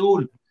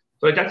Carrigtwohill.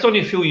 So that's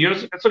only 2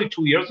 years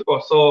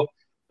ago. So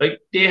like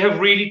they have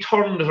really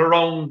turned it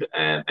around,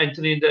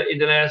 Anthony, in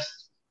the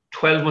last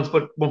 12 months,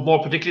 but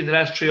more particularly in the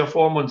last 3 or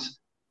 4 months.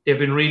 They've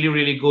been really,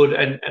 really good,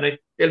 and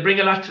they'll bring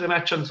a lot to the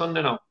match on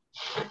Sunday now.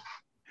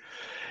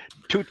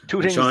 Two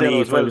things Shawnee,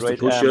 there as if I well, was right?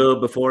 to push you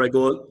before I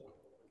go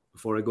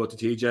to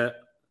TJ,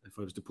 if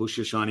I was to push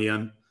you, Shawnee,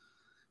 on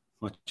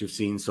what you've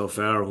seen so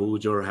far, who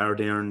would your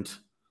hard-earned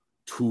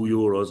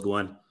 €2 go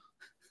on?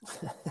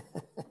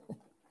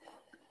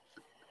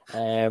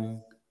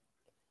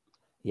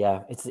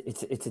 Yeah,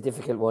 it's a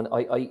difficult one.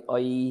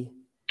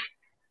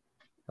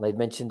 And I'd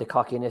mentioned the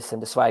cockiness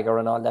and the swagger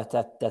and all that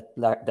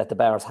the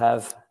Bears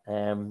have.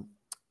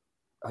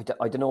 I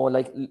don't know.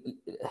 Like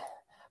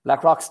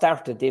Blackrock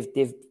started,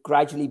 they've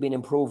gradually been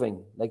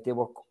improving. Like they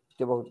were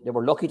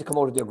lucky to come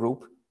out of their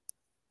group.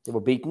 They were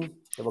beaten.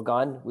 They were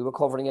gone. We were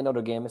covering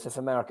another game, SF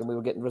American. We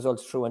were getting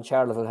results through, and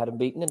Charleville had them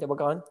beaten, and they were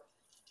gone.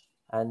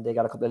 And they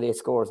got a couple of late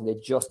scores, and they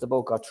just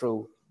about got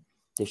through.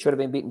 They should have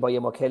been beaten by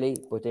Emma Kelly,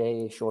 but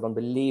they showed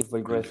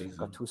unbelievable grit.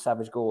 Got 2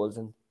 savage goals,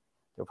 and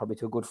they were probably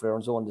too good for their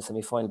own zone in the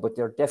semi-final. But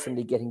they're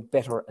definitely getting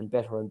better and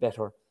better and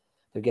better.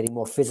 They're getting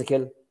more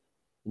physical.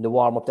 In the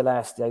warm-up the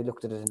last day, I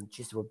looked at it, and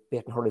geez, they were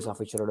baiting hurleys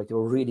off each other. Like they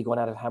were really going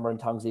at it, hammer and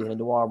tongs even in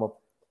the warm-up.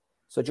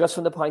 So just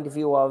from the point of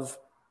view of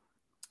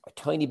a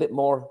tiny bit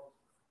more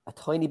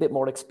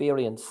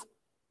experience,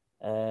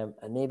 and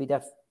maybe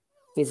that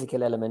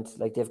physical element,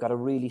 like they've got a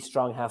really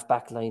strong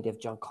half-back line. They have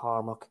John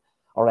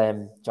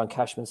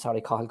Cashman,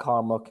 Cahill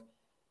Cormac,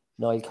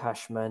 Niall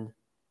Cashman,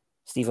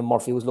 Stephen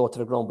Murphy, who's low to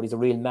the ground, but he's a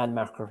real man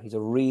marker. He's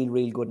a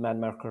real good man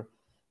marker.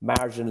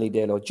 Marginally,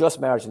 Dalo, just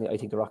marginally, I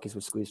think the Rockies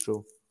will squeeze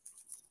through.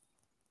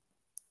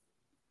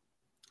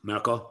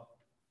 Marco,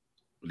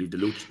 we'll leave the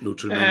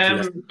neutral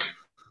man to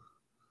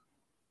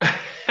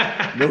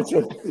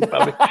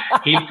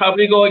He'll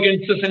probably go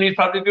against us, and he'll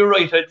probably be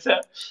right, I'd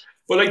say.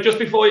 But like just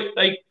before,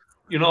 like,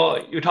 you know,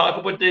 you talk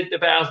about the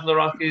Bears and the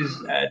Rockies,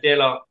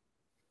 Dalo,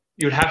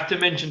 you'd have to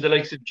mention the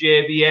likes of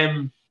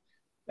JBM,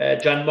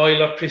 John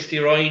Moyler, Christy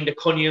Ryan, the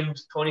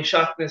Cunninghams, Tony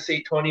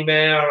Shaughnessy, Tony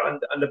Mayer on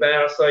the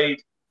Bear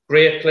side,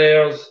 great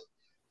players.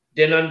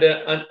 Then on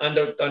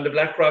the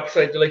Blackrock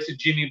side, the likes of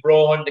Jimmy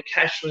Brown, the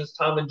Cashmans,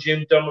 Tom and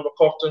Jim, Dermot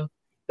McCurtain,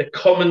 the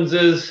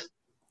Cumminses,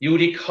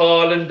 Judy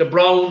Collin, the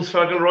Browns,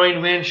 Fergal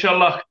Ryan, Wayne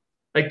Sherlock.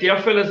 Like,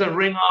 their fellas that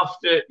ring off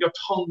your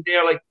tongue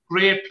there, like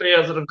great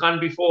players that have gone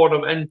before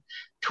them, and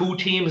 2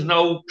 teams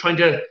now trying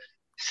to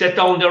set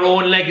down their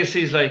own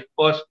legacies. Like,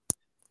 but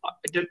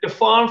the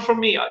form for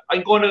me,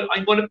 I'm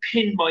gonna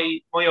pin my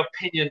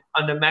opinion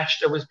on the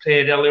match that was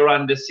played earlier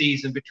on this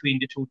season between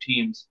the 2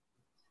 teams.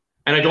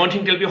 And I don't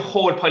think there'll be a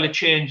whole pile of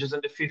changes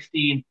in the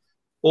 15.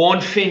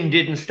 Owen Finn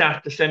didn't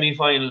start the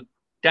semi-final.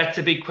 That's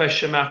a big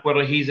question mark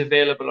whether he's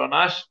available or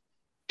not.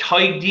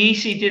 Ty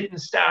Deasy didn't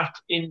start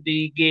in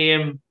the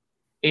game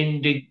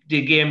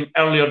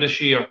earlier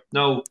this year.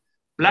 Now,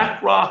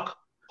 Blackrock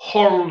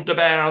hurled the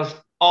Bears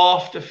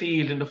off the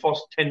field in the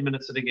first 10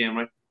 minutes of the game,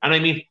 right? And I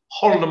mean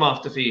hurled them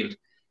off the field.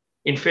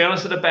 In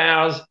fairness to the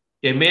Bears,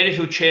 they made a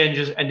few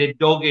changes and they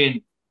dug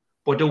in.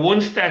 But the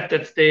one stat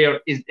that's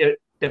there is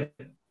the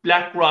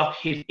Blackrock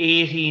hit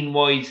 18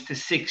 wides to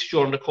 6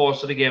 during the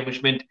course of the game,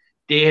 which meant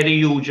they had a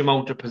huge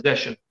amount of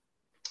possession.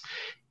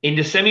 In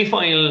the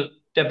semi-final,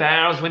 the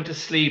Bears went to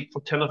sleep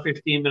for 10 or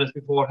 15 minutes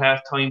before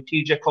half-time.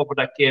 TJ covered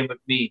that game with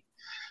me.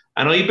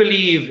 And I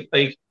believe,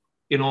 like,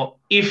 you know,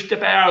 if the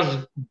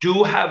Bears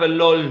do have a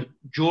lull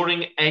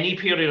during any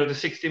period of the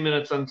 60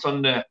 minutes on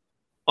Sunday,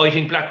 I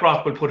think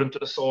Blackrock will put them to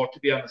the sword, to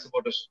be honest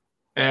about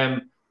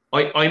it.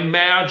 I'm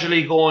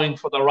marginally going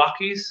for the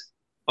Rockies.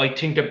 I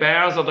think the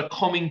Bears are the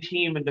coming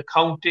team in the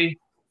county,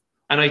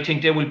 and I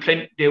think they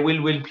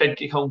will win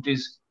plenty of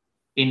counties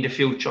in the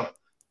future.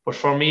 But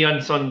for me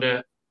on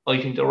Sunday,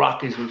 I think the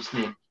Rockies will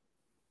sneak.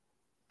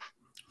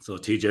 So,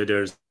 TJ,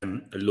 there's a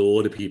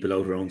load of people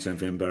out around St.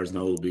 Finn Bears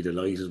now will be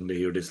delighted when they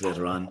hear this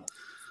later on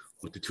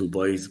with the two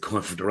boys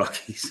going for the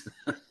Rockies.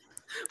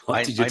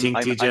 What did you think,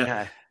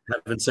 TJ?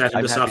 Having sat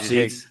in the soft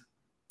seats?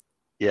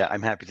 Yeah,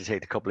 I'm happy to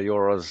take a couple of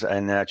euros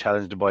and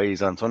challenge the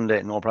boys on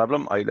Sunday. No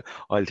problem.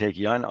 I'll take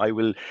you on. I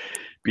will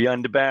be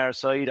on the Bears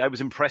side. I was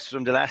impressed with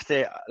them the last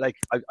day. Like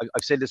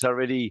I've said this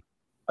already.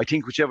 I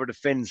think whichever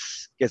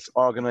defence gets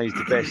organised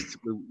the best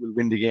will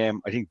win the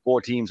game. I think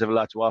both teams have a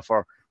lot to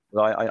offer.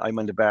 But I'm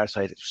on the Bears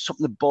side.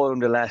 Something about them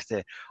the last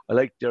day. I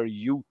like their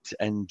youth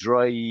and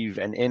drive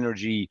and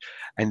energy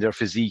and their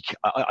physique.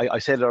 I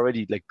said it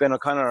already, like Ben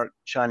O'Connor,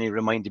 Shani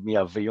reminded me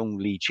of a young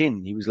Lee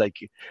Chin. He was like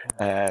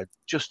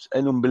just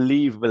an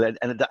unbelievable,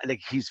 and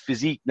like his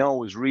physique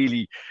now is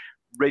really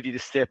ready to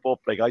step up.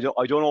 Like I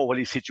don't know what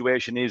his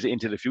situation is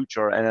into the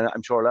future, and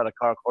I'm sure a lot of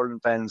Cork hurling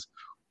fans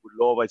would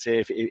love, I'd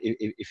say,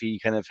 if he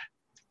kind of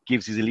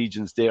gives his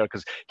allegiance there,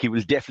 because he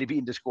will definitely be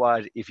in the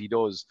squad if he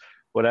does.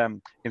 But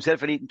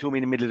himself and Ethan Toomey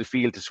in the middle of the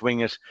field to swing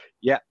it,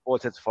 yeah,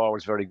 both sets of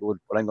forwards very good.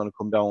 But I'm going to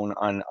come down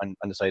on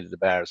the side of the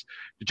Bears.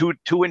 The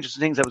two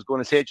interesting things I was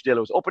going to say to Dale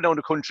was up and down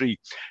the country.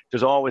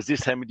 There's always this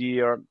time of the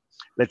year,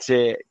 let's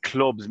say,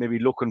 clubs maybe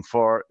looking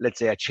for, let's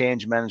say, a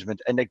change management,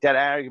 and like that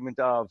argument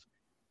of,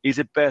 is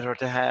it better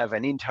to have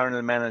an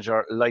internal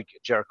manager like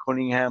Ger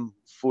Cunningham,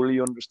 fully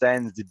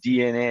understands the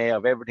DNA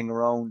of everything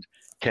around,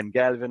 can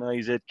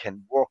galvanise it,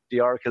 can work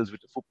the oracles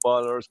with the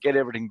footballers, get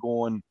everything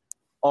going,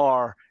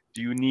 or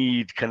do you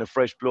need kind of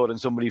fresh blood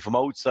and somebody from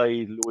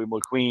outside, Louis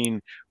Mulqueen,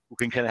 who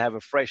can kind of have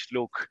a fresh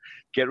look,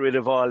 get rid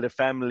of all the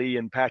family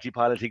and party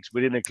politics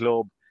within a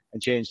club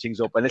and change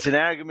things up? And it's an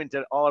argument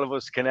that all of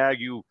us can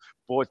argue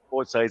both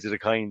sides of the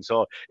coin.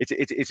 So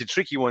it's a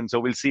tricky one.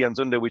 So we'll see on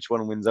Sunday which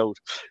one wins out.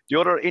 The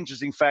other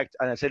interesting fact,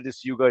 and I said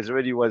this to you guys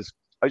already, was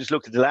I just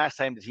looked at the last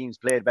time the teams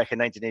played back in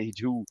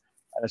 1982.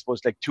 And I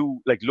suppose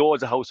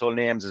loads of household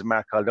names, as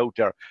Mark called out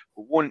there.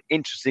 But one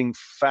interesting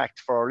fact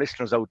for our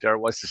listeners out there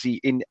was to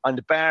see on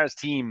the Bears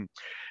team,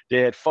 they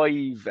had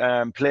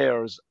 5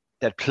 players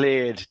that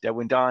played that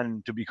went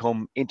on to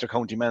become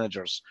inter-county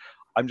managers.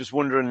 I'm just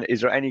wondering, is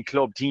there any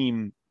club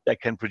team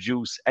that can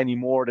produce any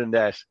more than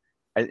that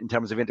in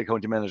terms of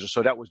inter-county managers?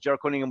 So that was Ger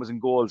Cunningham was in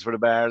goals for the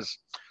Bears.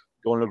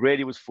 Donald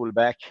O'Grady was full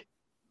back.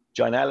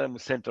 John Allen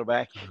was centre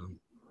back.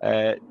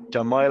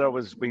 John Myler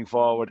was wing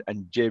forward,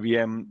 and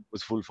JBM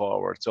was full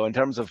forward. So in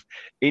terms of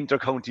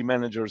inter-county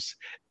managers,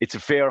 it's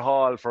a fair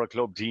haul for a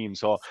club team.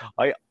 So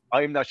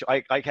I'm not sure.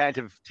 I can't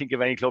think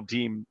of any club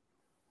team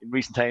in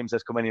recent times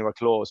that's come anywhere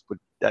close, but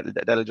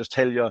that'll just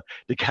tell you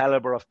the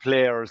caliber of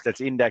players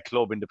that's in that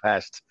club in the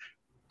past.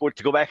 But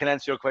to go back and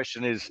answer your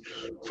question is,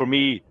 for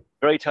me,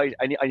 very tight.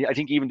 I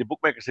think even the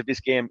bookmakers of this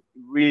game,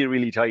 really,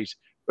 really tight.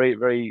 Very,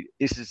 very.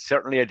 This is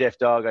certainly a deaf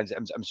dog,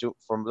 I'm sure,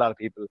 from a lot of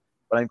people.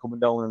 But I'm coming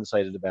down on the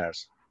side of the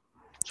Bears.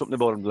 Something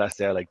about them the last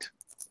day I liked.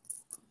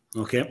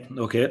 Okay.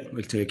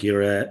 We'll take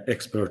your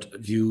expert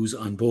views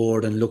on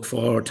board and look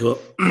forward to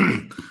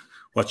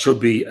what should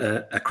be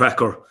a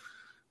cracker.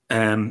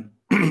 My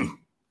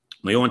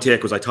own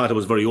take was I thought it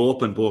was very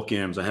open, both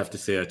games. I have to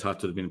say, I thought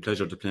it would have been a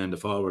pleasure to play in the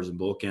forwards in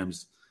both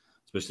games,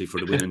 especially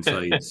for the winning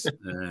sides.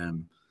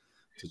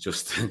 It's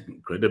just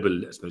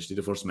incredible, especially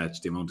the first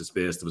match, the amount of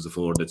space that was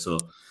afforded. So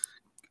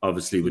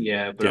obviously with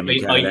but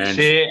I'd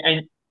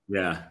say...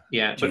 But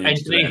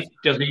Anthony,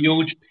 there's a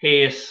huge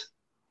pace.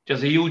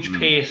 There's a huge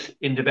pace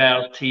in the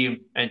Bears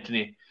team,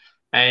 Anthony.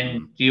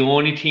 And the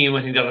only team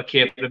I think that are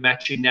capable of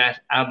matching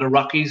that are the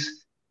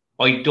Rockies.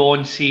 I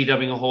don't see there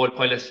being a whole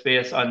pile of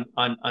space on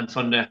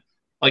Sunday.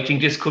 I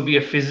think this could be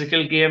a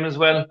physical game as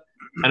well.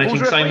 And I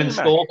think Simon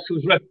Stokes,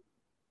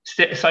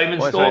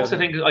 I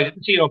think, I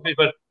didn't see it,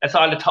 but that's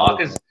all the talk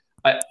is.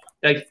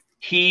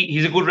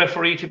 He's a good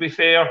referee, to be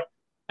fair.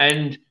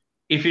 And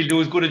if he'll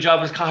do as good a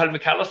job as Cathal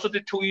McAllister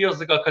did 2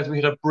 years ago, because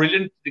we had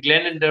the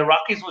Glen and the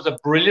Rockies was a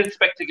brilliant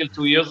spectacle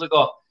 2 years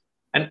ago.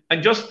 And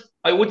just,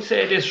 I would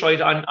say this, right,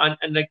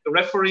 and like the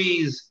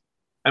referees,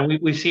 and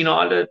we've seen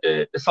all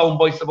the sound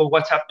bites about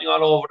what's happening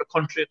all over the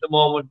country at the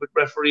moment with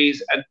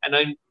referees,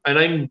 and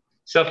I'm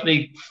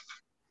certainly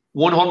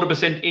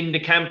 100% in the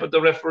camp of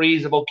the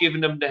referees about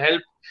giving them the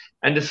help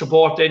and the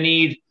support they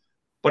need.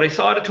 But I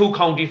saw the 2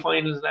 county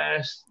finals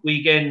last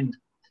weekend,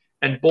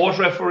 and both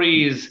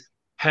referees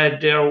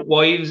had their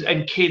wives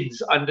and kids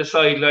on the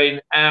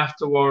sideline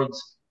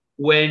afterwards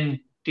when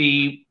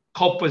the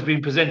cup was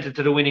being presented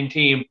to the winning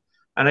team.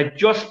 And it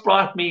just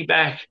brought me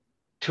back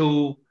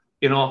to,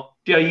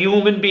 they're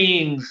human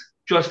beings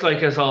just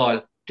like us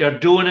all. They're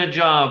doing a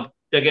job.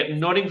 They're getting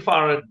nothing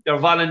for it. They're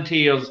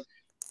volunteers.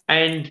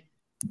 And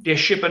they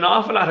ship an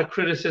awful lot of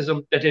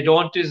criticism that they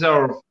don't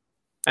deserve.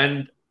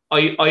 And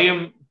I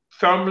am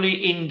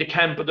firmly in the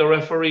camp of the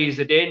referees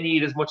that they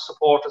need as much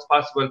support as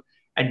possible.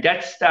 And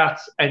that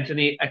starts,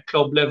 Anthony, at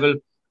club level,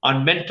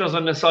 on mentors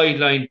on the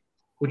sideline,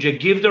 would you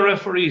give the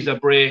referees a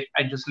break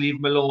and just leave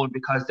them alone,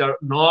 because they're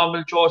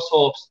normal Joe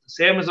Soaps, the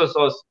same as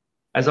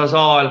us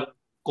all,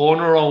 going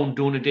around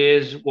doing a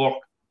day's work,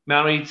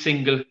 married,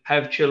 single,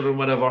 have children,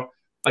 whatever.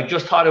 I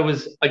just thought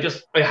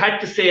I had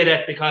to say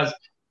that, because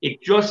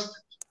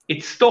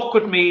it stuck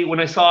with me when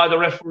I saw the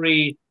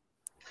referee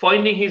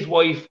finding his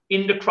wife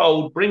in the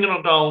crowd, bringing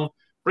her down,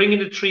 bringing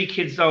the 3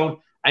 kids down,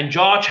 and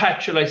George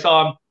Hatchell, I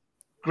saw him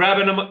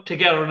grabbing them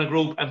together in a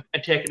group and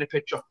taking a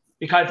picture,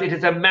 because it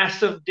is a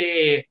massive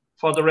day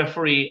for the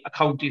referee, a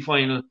county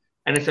final,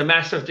 and it's a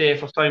massive day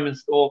for Simon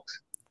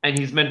Stokes and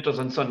his mentors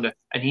on Sunday,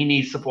 and he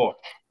needs support.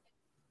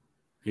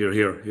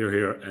 Here.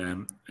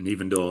 And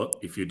even though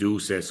if you do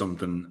say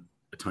something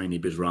a tiny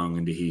bit wrong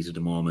in the heat of the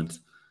moment,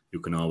 you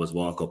can always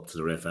walk up to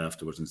the ref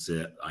afterwards and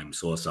say, I'm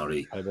so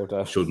sorry. How about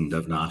that? Shouldn't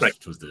have not. Right.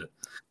 It was the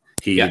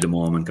heat of the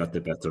moment got the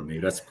better of me.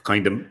 That's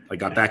kind of, I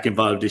got back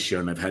involved this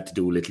year and I've had to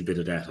do a little bit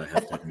of that, I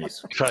have to admit.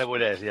 Try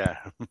with it, yeah.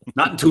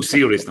 Nothing too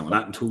serious now,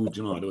 nothing too,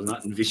 there was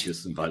nothing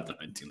vicious involved or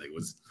anything. Like, it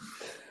was,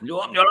 you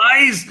open your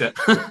eyes! So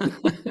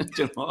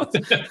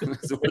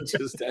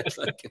just that,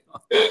 like,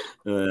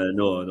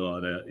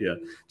 yeah.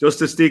 Just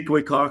to stick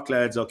with Cork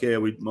lads, okay,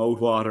 with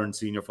Mouthwater and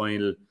senior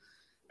final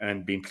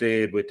and being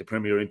played with the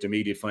Premier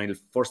Intermediate final.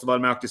 First of all,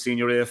 Mark, the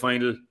Senior A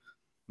final,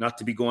 not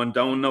to be going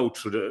down now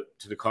to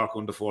the Cork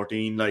under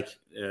 14, like,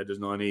 there's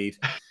no need.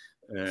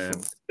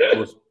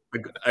 But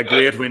a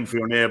great win for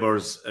your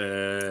neighbours,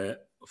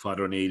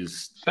 Father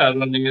O'Neill's.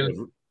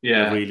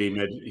 Yeah, really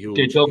made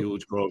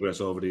huge progress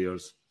over the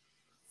years.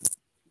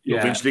 You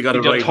eventually got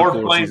a right, of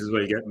course, as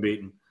well, getting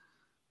beaten.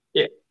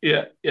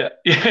 Yeah,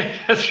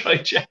 that's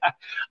right. Yeah,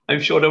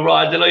 I'm sure they were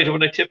all delighted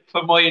when I tipped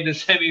for mine in the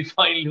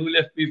semi-final, who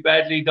left me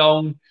badly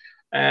down.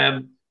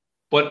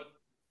 But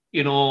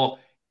you know,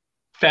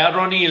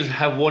 Father O'Neill's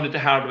have won it the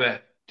hard way.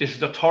 This is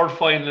the 3rd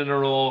final in a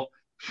row,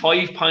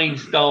 5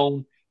 points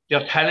down.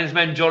 Your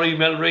talisman Jory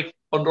Melrick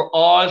under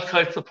all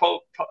kinds of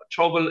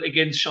trouble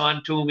against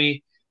Sean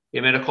Toomey. He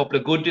made a couple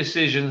of good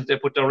decisions. They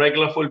put the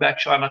regular fullback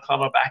Sean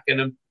O'Connor back in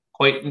him,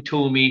 quite in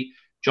Toomey.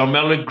 John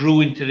Melrick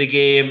grew into the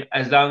game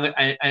as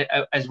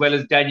well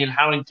as Daniel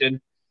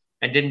Harrington.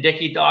 And then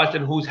Decky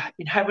Dalton, who's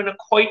been having a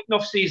quite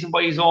enough season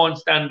by his own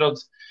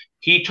standards,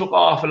 he took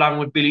off along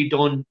with Billy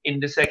Dunn in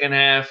the second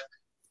half.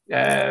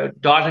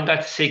 Dalton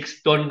got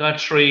 6, Dunn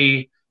got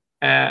 3.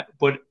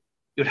 But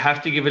you'd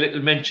have to give a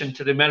little mention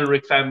to the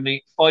Melrick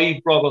family.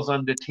 5 brothers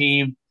on the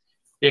team.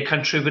 They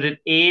contributed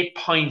 8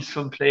 points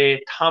from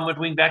play. Tom at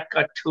wingback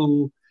got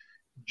 2.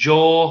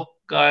 Joe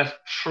got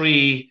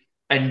 3.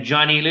 And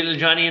little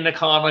Johnny in the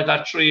corner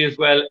got 3 as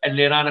well, and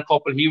later on a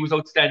couple. He was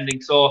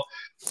outstanding. So,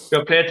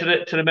 fair play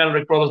to the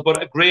Melrick brothers,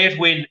 but a great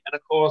win. And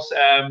of course,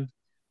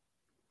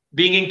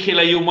 being in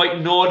Killa, you might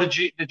know the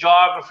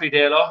geography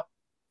there,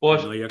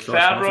 but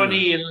Father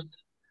O'Neill's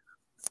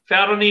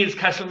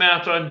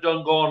Castlemartyr and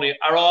Dungourney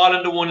are all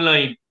in the one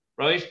line,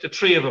 right? The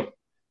 3 of them.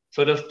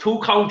 So there's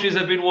 2 counties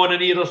have been won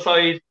on either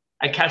side,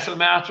 and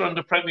Castlemartyr in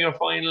the Premier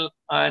final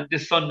and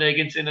this Sunday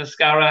against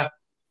Inniscarra.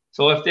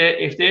 So if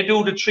they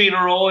do the 3 in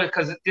a row,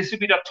 because this would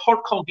be their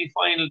 3rd county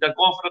final, they're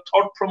going for the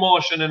 3rd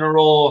promotion in a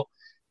row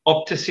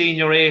up to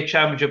Senior A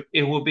Championship,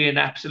 it would be an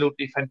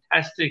absolutely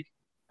fantastic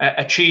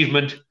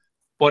achievement.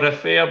 But a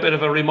fair bit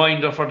of a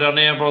reminder for their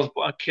neighbours,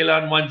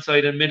 Killa on one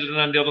side and Midleton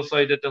on the other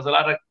side, that there's a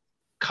lot of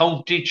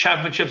county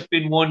championships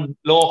being won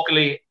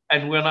locally,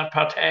 and we're not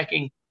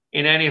partaking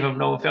in any of them.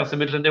 No offense to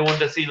Midleton, they won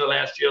the senior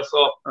last year.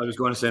 So I was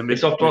going to say,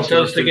 it's up to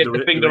ourselves to get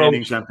the finger out.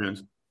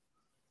 Champions.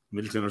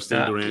 Midleton are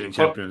still the reigning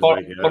champions. For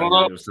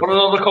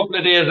another couple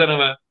of days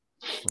anyway.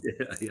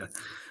 Yeah.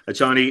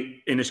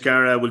 Johnny,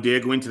 Inniscarra, will they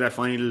go into that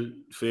final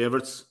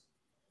favourites?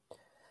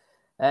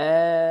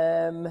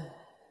 Will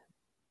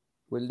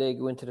they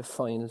go into the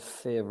final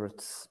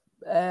favourites?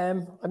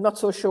 I'm not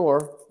so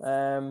sure.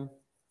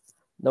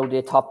 No,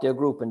 they topped their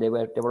group and they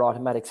were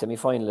automatic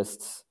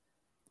semi-finalists.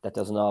 That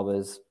doesn't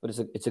always, but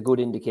it's a good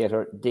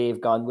indicator. They've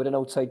gone with an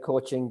outside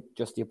coaching,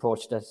 just the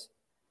approach that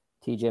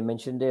TJ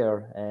mentioned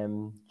there.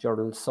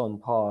 Gerald's son,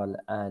 Paul,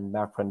 and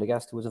Mark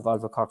Prendergast, who was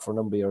involved with Cork for a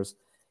number of years,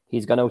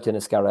 he's gone out to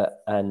Inniscarra,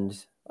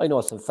 and I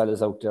know some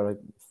fellas out there.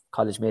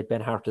 College mate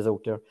Ben Hart is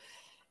out there.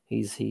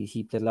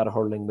 He played a lot of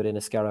hurling with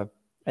Inniscarra,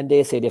 and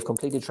they say they've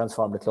completely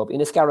transformed the club.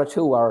 Inniscarra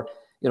too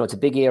it's a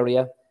big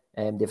area,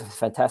 and they have a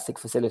fantastic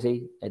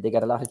facility. They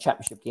got a lot of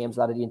championship games.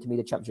 A lot of the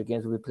intermediate championship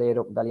games will be played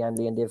up in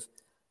Ballyandy, and they've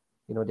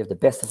the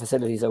best of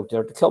facilities out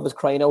there. The club is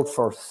crying out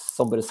for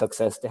some bit of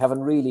success. They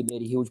haven't really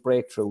made a huge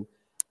breakthrough.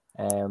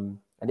 And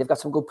they've got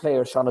some good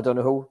players. Sean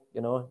O'Donoghue,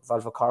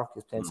 Valva Cork,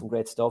 is playing some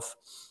great stuff.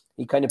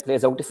 He kind of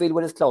plays out the field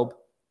with his club,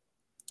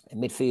 in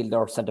midfield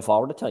or centre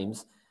forward at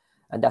times.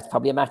 And that's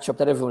probably a matchup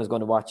that everyone is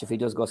going to watch. If he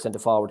does go centre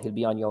forward, he'll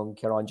be on young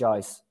Kieran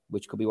Joyce,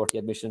 which could be worth the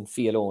admission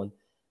fee alone.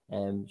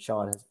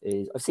 Sean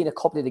I've seen a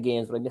couple of the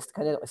games, but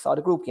I saw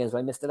the group games, but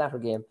I missed the latter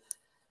game.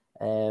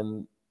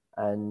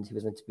 And he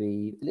was meant to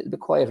be a little bit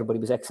quieter, but he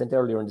was excellent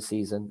earlier in the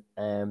season.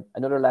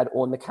 Another lad,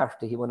 Owen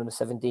McCarthy, he won on the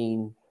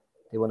 17.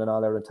 They won an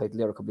All-Ireland title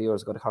there a couple of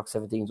years ago. The Cork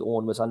 17s,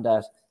 Owen was on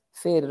that.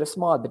 Faded a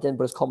small, but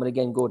it's coming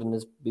again good and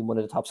has been one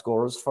of the top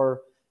scorers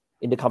for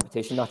in the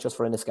competition, not just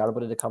for Enniscarrow,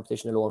 but in the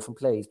competition alone from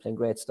play. He's playing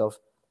great stuff.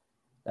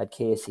 That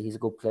Casey, he's a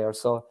good player.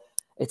 So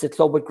it's a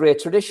club with great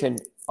tradition,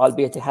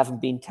 albeit they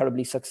haven't been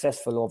terribly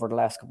successful over the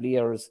last couple of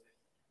years.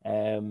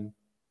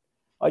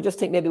 I just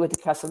think maybe with the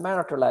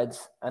Castlemartyr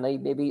lads, and I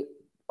did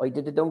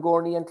the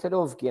Dungourney and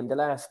Clodove game the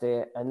last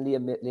day, and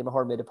Liam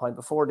Ahern made a point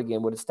before the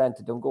game would have stand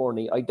to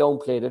Dungourney. I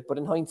downplayed it, but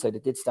in hindsight,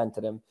 it did stand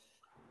to them.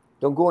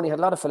 Dungourney had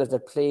a lot of fellas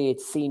that played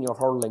senior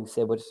hurling,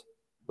 say, with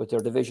their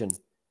division.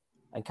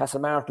 And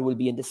Castlemartyr will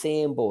be in the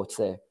same boat,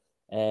 say.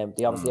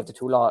 They obviously have the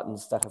two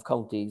Lawtons that have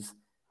counties.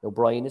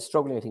 Brian is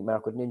struggling, I think,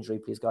 Mark, with an injury.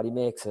 Please God, he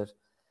makes it.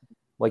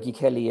 Mikey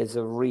Kelly is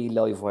a real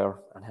live wire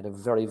and had a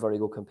very, very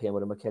good campaign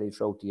with him, Kelly,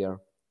 throughout the year.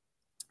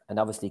 And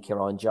obviously,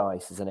 Kieran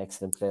Joyce is an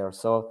excellent player.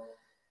 So,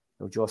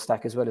 Joe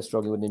Stack as well is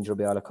struggling with an injury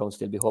by all accounts.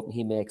 They'll be hoping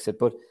he makes it.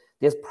 But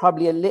there's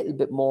probably a little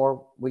bit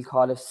more, we'll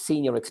call it,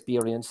 senior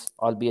experience,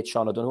 albeit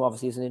Sean O'Donoghue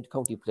obviously is an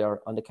inter-county player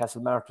on the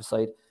Castlemartyr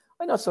side.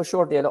 I'm not so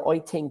sure, Dale. I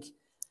think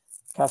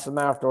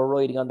Castlemartyr are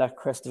riding on that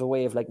crest of a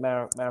wave. Like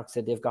Mark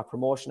said, they've got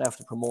promotion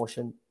after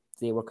promotion.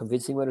 They were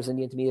convincing winners in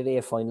the Intermediate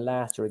A final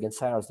last year against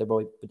Sars. They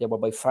were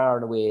by far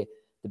and away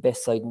the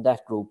best side in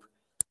that group.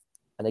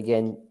 And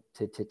again,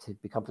 to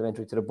be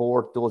complimentary to the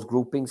board, those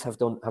groupings have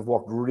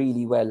worked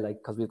really well,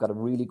 because we've got a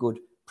really good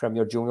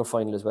Premier Junior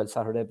final as well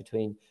Saturday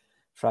between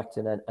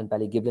Tracton and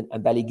Ballygiblin.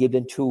 And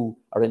Ballygiblin too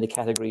are in the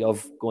category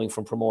of going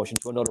from promotion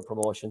to another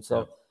promotion.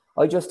 So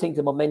I just think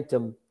the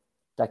momentum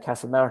that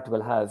Castlemartyr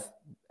will have,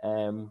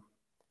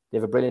 they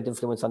have a brilliant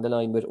influence on the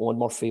line with Owen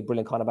Murphy,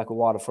 brilliant cornerback with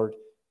Waterford.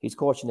 He's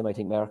coaching them, I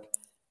think, Mark.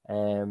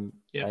 And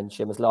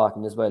Seamus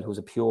Lawton as well, who's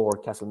a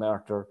pure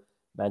Castlemartyr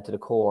man to the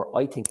core.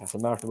 I think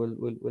Castlemartyr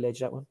will edge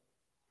that one.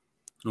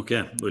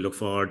 Okay, we look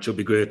forward. Should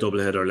be great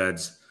doubleheader,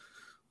 lads.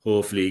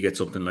 Hopefully you get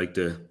something like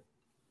the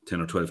 10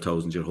 or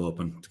 12,000 you're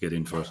hoping to get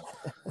in for it.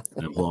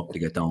 And hope to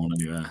get down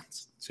and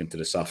it's into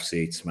the soft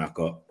seats,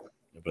 Marco.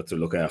 You better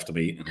look after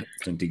me and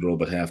plenty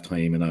grub at half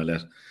time and all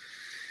that.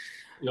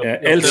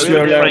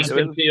 Elsewhere, lads,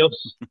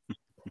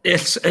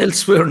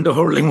 elsewhere in the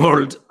hurling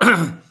world,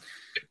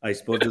 I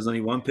suppose there's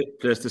only one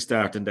place to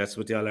start, and that's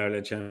with the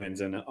All-Ireland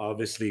Champions. And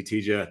obviously,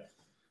 TJ,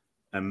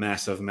 a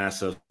massive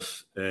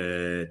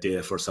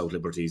day for South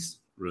Liberties,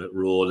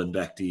 rolling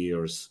back the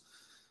years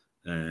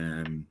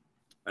and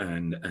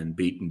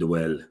beating the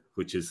Well,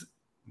 which is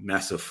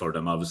massive for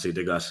them. Obviously,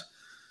 they got a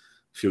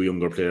few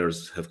younger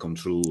players have come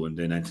through, and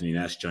then Anthony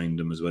Nash joined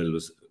them as well.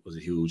 Was a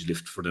huge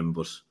lift for them.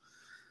 But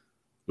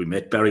we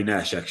met Barry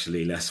Nash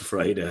actually last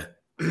Friday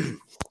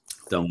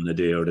down in the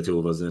day, or the two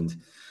of us, and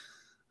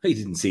he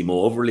didn't seem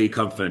overly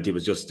confident. He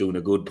was just doing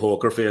a good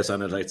poker face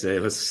on it, I'd say. He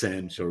was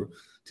saying, sure,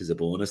 it is a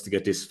bonus to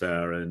get this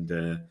far.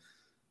 And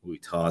we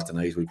thought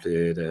tonight we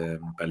played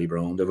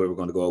Ballybrown that we were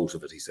going to go out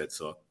of it, he said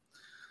so.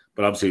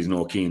 But obviously there's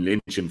no Keane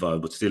Lynch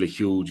involved, but still a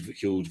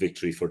huge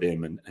victory for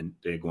them. And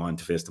they go on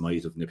to face the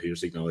might of Napier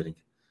now, I think.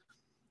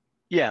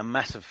 Yeah,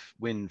 massive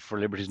win for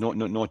Liberties.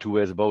 No two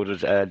ways about it.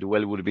 The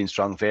Well would have been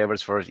strong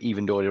favourites for it,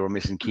 even though they were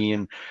missing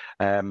Keane.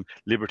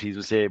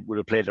 Liberties would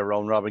have played their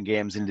round robin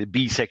games in the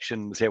B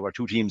section, where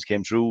two teams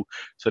came through.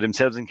 So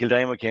themselves and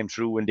Kildimo came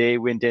through, and they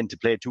went in to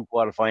play two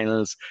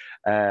quarterfinals.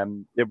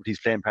 Liberties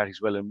playing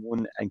Partyswell in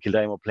one, and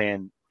Kildimo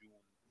playing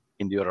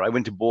in the other. I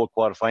went to both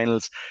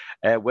quarterfinals.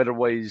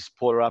 Weather-wise,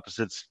 polar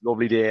opposites.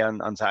 Lovely day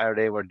on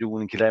Saturday. We're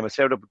doing in Kildimo.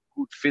 Set up a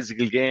good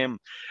physical game.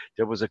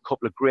 There was a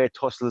couple of great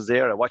tussles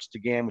there. I watched the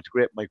game with the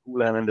great Mike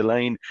Houlihan on the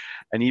line,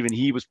 and even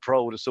he was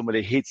proud of some of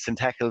the hits and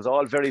tackles.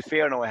 All very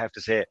fair now, I have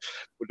to say.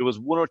 But there was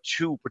one or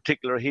two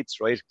particular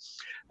hits, right,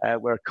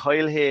 where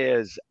Kyle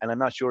Hayes, and I'm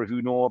not sure if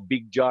you know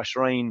Big Josh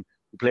Ryan,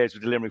 who plays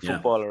with the Limerick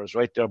footballers,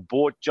 right? They're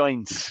both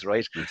giants,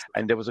 right?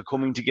 And there was a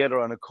coming together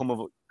on a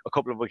couple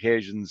of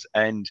occasions,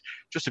 and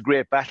just a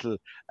great battle.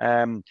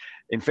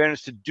 In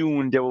fairness to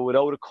Doon, they were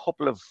without a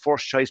couple of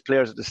first-choice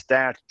players at the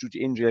start due to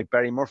injury. Like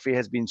Barry Murphy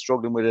has been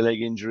struggling with a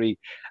leg injury.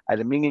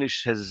 Adam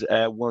English has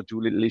one or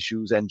two little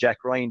issues, and Jack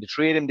Ryan, the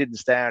three of them didn't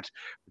start,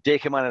 but they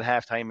came on at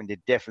halftime and they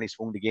definitely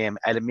swung the game.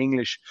 Adam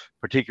English,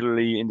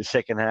 particularly in the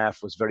second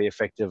half, was very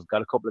effective,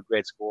 got a couple of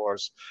great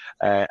scores,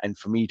 and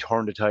for me,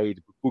 turned the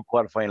tide. Good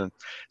quarterfinal.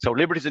 So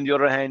Liberties, on the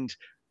other hand,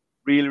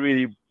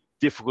 really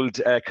difficult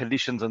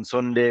conditions on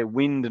Sunday,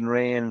 wind and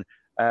rain.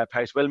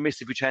 Partyswell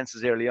missed a few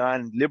chances early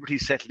on. Liberty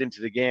settled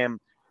into the game.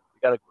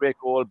 They got a great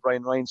goal.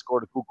 Brian Ryan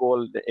scored a good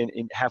goal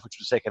in halfway through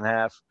the second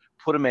half,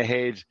 put him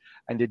ahead,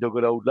 and they dug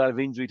it out. A lot of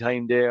injury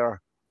time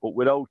there, but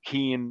without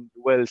Keane,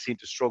 the Well seemed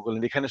to struggle,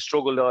 and they kind of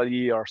struggled all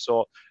year.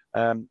 So,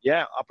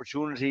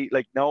 opportunity.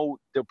 Like now,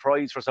 the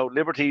prize for South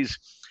Liberties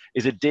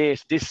is a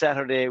date this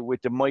Saturday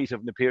with the might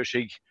of Napier.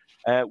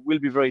 Will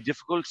be very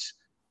difficult,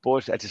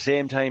 but at the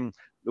same time,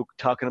 look,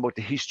 talking about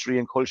the history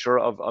and culture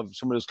of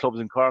some of those clubs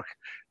in Cork,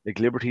 like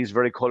Liberty is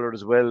very coloured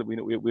as well.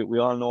 We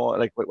all know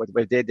like what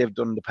they've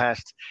done in the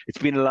past. It's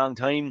been a long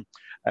time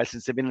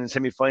since they've been in the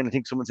semi-final. I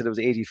think someone said it was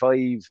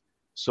 85.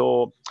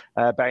 So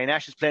Barry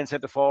Nash is playing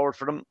centre forward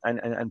for them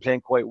and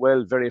playing quite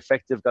well, very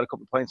effective, got a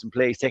couple of points in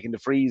play, he's taking the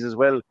frees as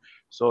well.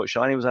 So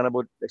Shiny was on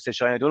about, like I said,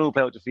 Shiny, I don't know who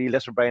played out the field,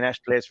 that's where Barry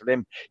Nash plays for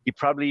them. He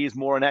probably is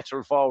more a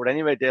natural forward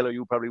anyway, Dale, or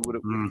you probably would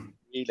have,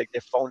 like they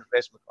found a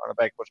replacement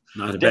cornerback, but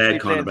not a definitely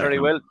bad playing cornerback, very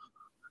no. well.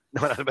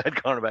 No, not a bad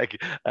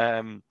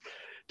cornerback.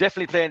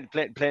 Definitely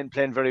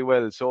playing very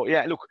well. So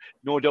yeah, look,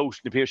 no doubt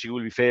the Piercy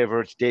will be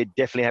favoured. They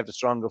definitely have the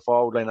stronger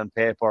forward line on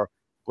paper,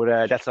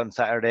 but that's on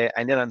Saturday.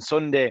 And then on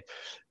Sunday,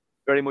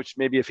 very much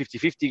maybe a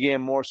 50-50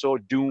 game more so,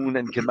 Doon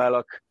and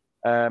Kilmallock.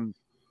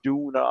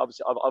 Doon are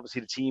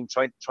obviously the team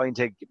trying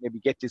to maybe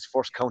get this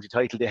first county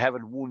title. They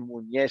haven't won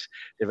one yet.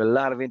 They have a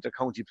lot of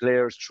inter-county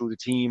players through the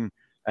team.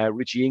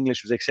 Richie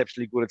English was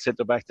exceptionally good at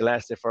centre-back the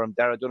last day for him.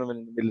 Dara Donovan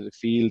in the middle of the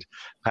field.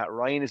 Pat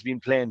Ryan has been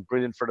playing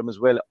brilliant for them as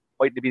well.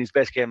 Mightn't have been his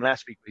best game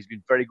last week, but he's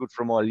been very good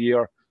for them all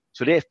year.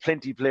 So they have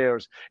plenty of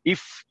players. And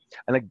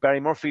like Barry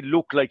Murphy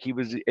looked like he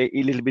was a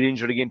little bit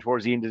injured again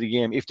towards the end of the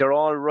game. If they're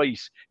all right,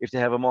 if they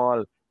have them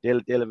all,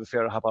 they'll have a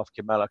fair hop off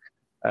Kilmallock.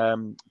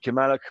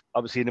 Kilmallock,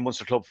 obviously in the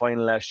Munster Club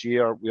final last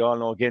year, we all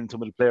know again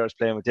some of the players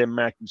playing with them.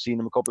 Mark, we've seen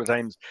them a couple of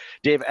times.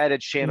 They've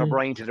added Shane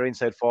O'Brien to their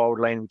inside forward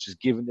line, which has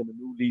given them a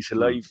new lease of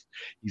life.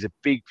 He's a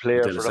big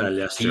player for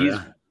them.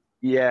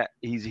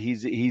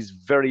 He's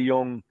very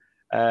young.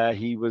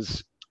 He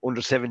was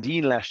under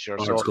 17 last year.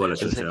 So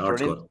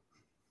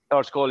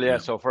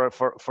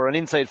for an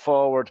inside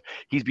forward,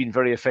 he's been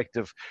very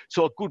effective.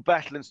 So a good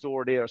battle in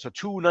store there. So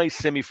two nice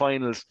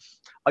semi-finals.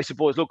 I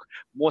suppose, look,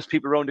 most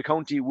people around the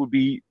county would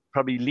be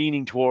probably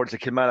leaning towards the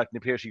Kilmallock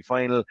and the Piercy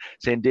final,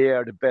 saying they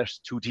are the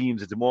best two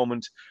teams at the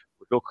moment.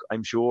 But look,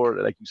 I'm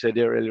sure, like you said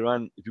there earlier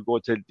on, if you go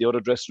to the other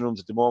dressing rooms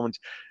at the moment,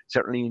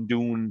 certainly in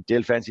Doon,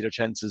 they'll fancy their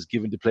chances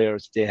given the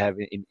players they have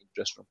in the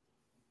dressing room.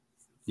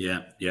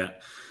 Yeah.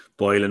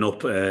 Boiling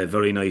up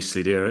very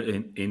nicely there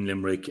in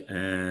Limerick.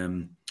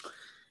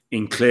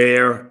 In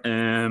Clare,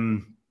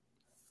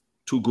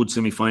 two good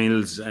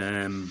semi-finals.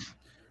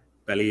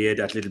 Ballyea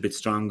that little bit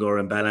stronger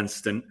and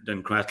balanced than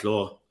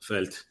Cratloe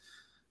felt.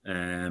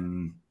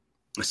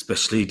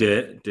 Especially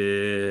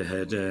they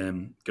had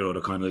Gerard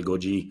O'Connell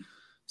Gudgie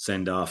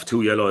send off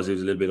 2 yellows. He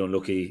was a little bit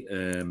unlucky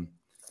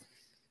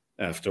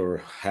after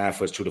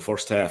halfway through the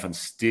first half and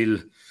still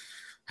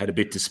had a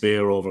bit to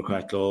spare over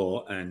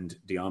Cratloe. And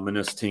the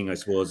ominous thing, I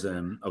suppose,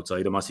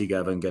 outside of Mossy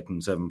Gavin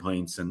getting 7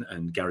 points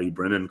and Gary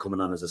Brennan coming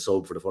on as a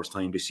sub for the first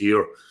time this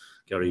year.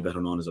 Gary,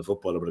 better known as a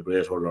footballer, but a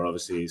great hurler,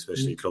 obviously,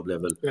 especially club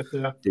level.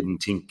 Yeah. Didn't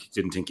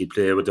think he'd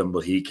play with them,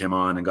 but he came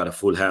on and got a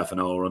full half an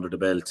hour under the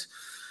belt.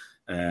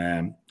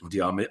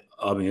 The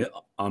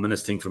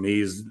ominous thing for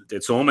me is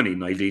that so many.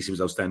 Niall Deasy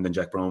was outstanding,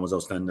 Jack Brown was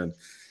outstanding,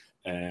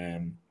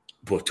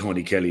 but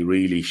Tony Kelly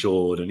really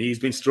showed, and he's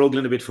been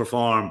struggling a bit for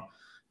form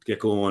to get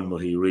going, but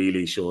he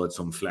really showed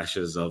some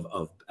flashes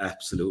of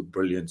absolute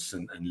brilliance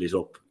and lit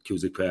up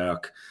Cusack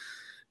Park.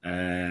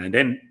 And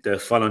then the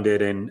following day,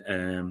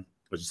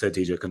 what you said,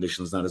 TJ,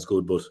 conditions not as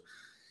good, but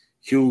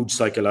huge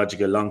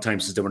psychological, long time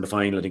since they were in the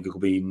final. I think it could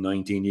be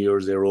 19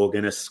 years there. Roe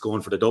Guinness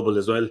going for the double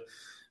as well.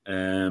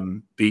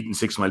 Beating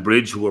 6 Mile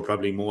Bridge, who were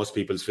probably most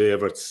people's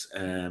favourites.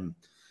 The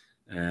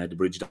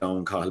Bridge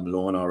down, Cathal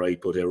Malone, all right,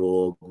 but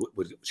Roe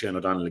with Shane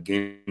O'Donnell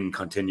again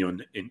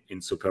continuing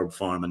in superb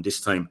form. And this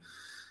time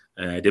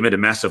they made a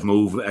massive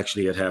move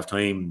actually at half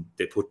time.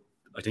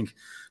 I think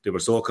they were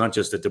so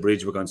conscious that the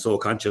Bridge were gone so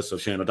conscious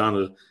of Shane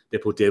O'Donnell, they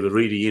put David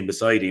Reedy in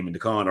beside him in the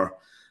corner.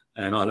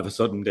 And all of a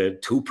sudden, they're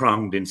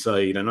two-pronged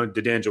inside. I know the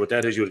danger with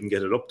that is you didn't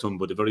get it up to him,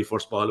 but the very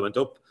first ball went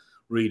up,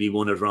 really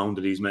won it round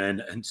to these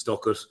men and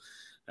stuck it.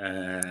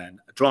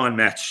 And a drawn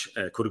match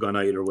could have gone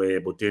either way,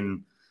 but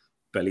then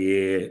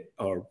Ballyea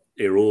or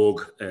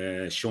Erogue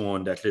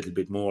shown that little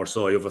bit more.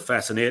 So you have a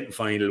fascinating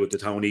final with the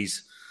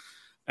Townies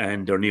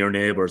and their near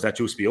neighbours. That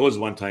used to be us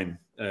one time,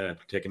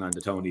 taking on the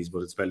Townies,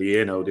 but it's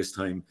Ballyea now this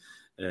time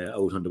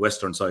out on the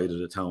western side of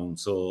the town.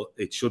 So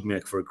it should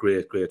make for a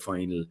great, great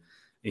final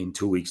in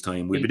 2 weeks'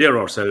 time. We'll be there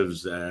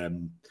ourselves.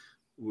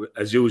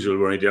 As usual,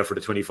 we're only there for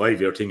the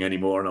 25-year thing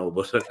anymore now,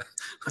 but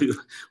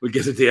we'll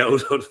get a day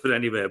out of it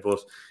anyway. But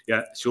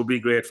yeah, should be a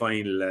great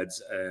final,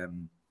 lads.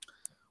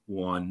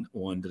 One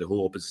that I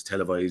hope is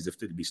televised,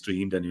 if it'll be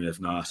streamed anyway, if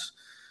not.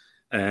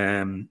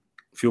 A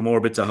few more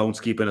bits of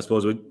housekeeping, I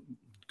suppose. We'd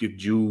give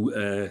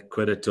due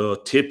credit to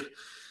Tip.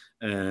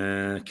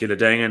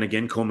 Killadangan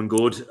again coming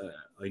good.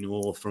 I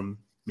know from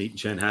meeting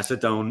Shane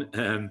Hassett down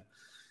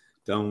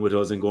with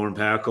us in Gorn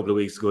Park a couple of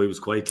weeks ago, he was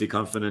quietly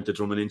confident that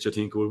Drummond Inch, I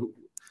think, they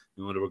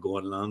were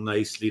going along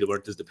nicely. They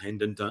weren't as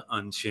dependent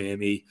on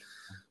Shamey.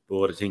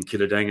 But I think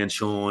Killadangan and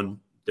Sean,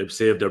 they've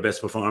saved their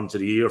best performance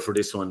of the year for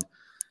this one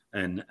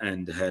and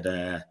had,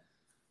 I think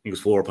it was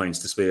 4 points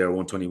to spare,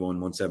 121,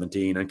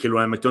 117. And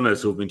Kilryan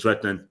McDonald's, who've been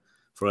threatening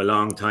for a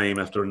long time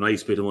after a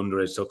nice bit of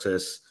underage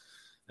success.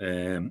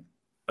 I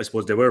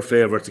suppose they were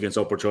favourites against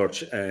Upper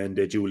Church and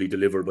they duly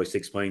delivered by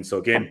 6 points. So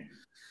again,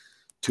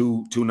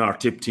 two North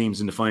Tip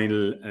teams in the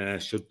final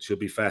should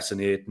be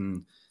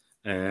fascinating.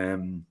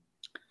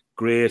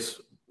 Great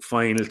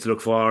final to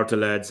look forward to,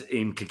 lads,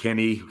 in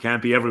Kilkenny. We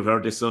can't be everywhere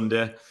this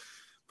Sunday,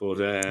 But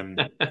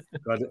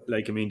God,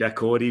 like, I mean, that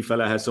Cody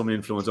fella has some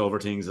influence over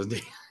things, and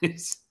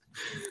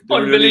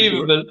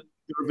unbelievable.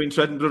 They've been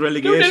threatened with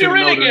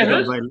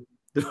relegation.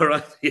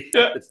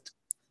 It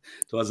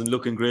wasn't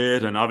looking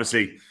great, and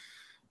obviously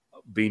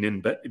being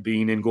in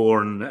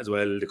Gowran as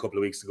well a couple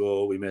of weeks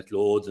ago, we met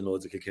loads and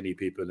loads of Kilkenny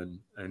people,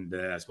 and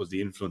I suppose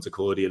the influence of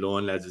Cody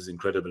alone, lads, is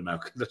incredible,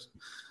 Mark.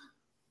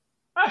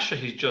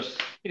 Actually,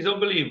 he's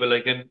unbelievable.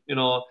 Like, and you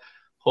know,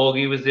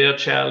 Hoagie was there,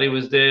 Charlie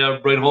was there,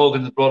 Brian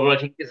Hogan's brother, I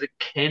think, is it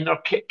Ken or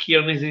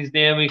Kieran is his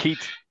name?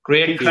 Keith.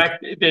 Great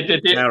crack.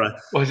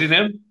 What's his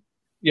name?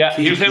 Yeah,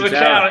 Keith, he was there with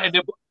Clara, and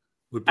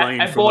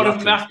both of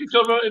them knocked each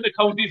other in the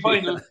county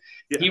final.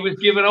 Yeah. He was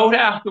given out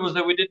afterwards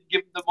that we didn't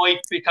give him the mic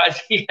because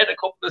he had a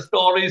couple of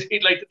stories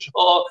he'd like to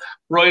throw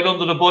right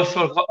under the bus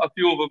for a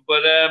few of them.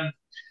 But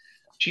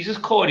Jesus,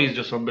 Cody is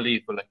just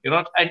unbelievable. Like, you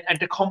know, and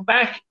to come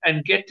back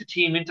and get the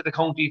team into the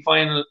county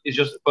final is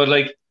just. But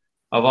like,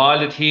 of all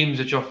the teams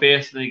that you're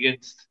facing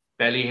against,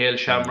 Ballyhale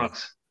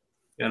Shamrocks,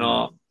 you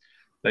know,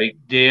 like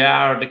they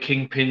are the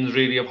kingpins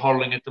really of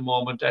hurling at the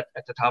moment at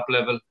the top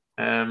level.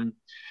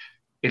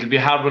 It'll be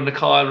a hard one to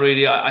call,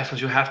 really. I suppose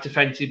you have to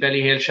fancy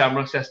Ballyhale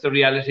Shamrocks. That's the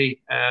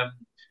reality.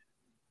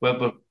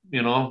 But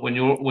you know, when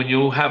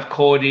you have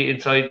Cody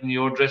inside in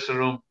your dressing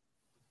room,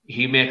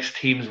 he makes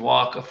teams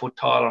walk a foot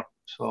taller.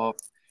 So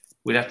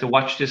we'll have to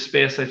watch this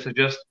space, I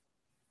suggest.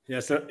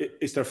 Yes,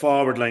 it's their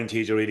forward line,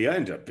 TJ, really,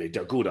 and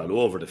they're good all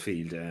over the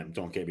field.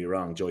 Don't get me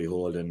wrong, Joey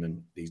Holden,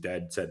 and his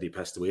dad said he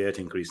passed away, I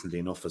think, recently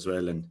enough as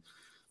well, and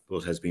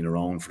but has been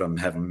around for them,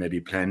 having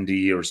maybe planned the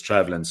years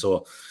travelling.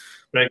 So.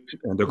 Right.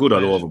 And they're good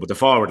all over, but the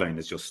forward line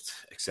is just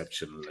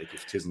exceptional. Like,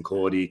 if it isn't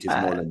Cody, it is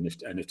Mullen,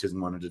 if it isn't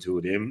one of the two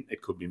of them,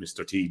 it could be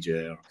Mr.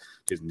 TJ, or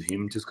it isn't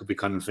him, it could be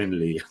Colin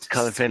Finlay.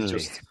 Colin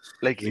Finlay,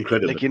 like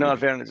incredible. Like, you know, in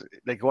fairness,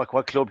 like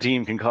what club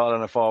team can call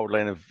on a forward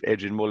line of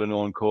Adrian Mullen,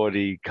 Owen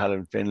Cody,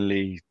 Colin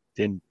Finlay,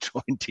 then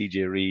join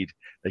TJ Reid?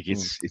 Like,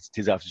 it's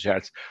off the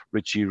charts.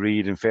 Richie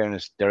Reid, in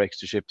fairness, their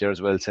extra ship there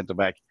as well, centre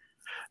back.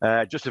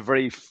 Just a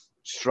very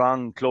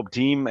strong club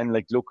team, and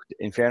like, look,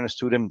 in fairness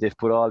to them, they've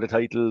put all the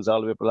titles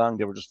all the way up along.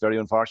 They were just very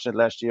unfortunate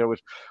last year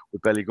with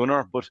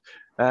Ballygunner, but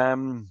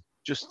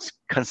just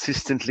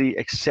consistently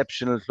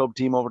exceptional club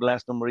team over the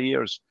last number of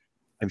years.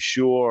 I'm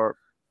sure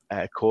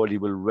Cody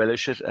will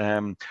relish it.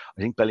 I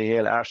think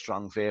Ballyhale are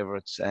strong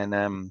favourites,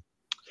 and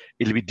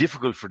it'll be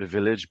difficult for the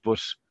village,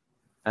 but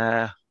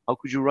how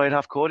could you write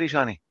off Cody,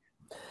 Shani?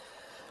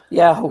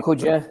 Yeah, how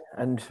could you?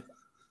 And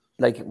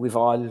like, we've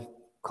all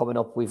coming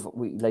up, we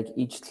like,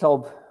 each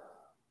club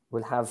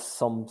will have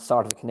some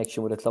sort of a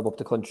connection with a club up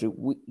the country.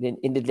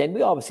 In the Glen,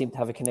 we always seem to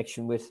have a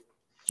connection with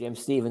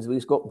James Stephens. We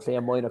used to go up and play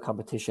a minor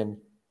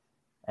competition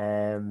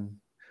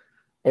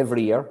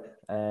every year.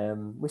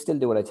 We still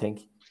do it, I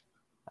think.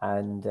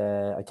 And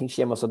I think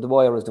Seamus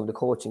O'Dwyer was doing the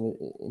coaching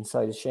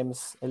inside of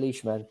Seamus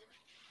Elishman.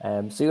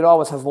 So you'd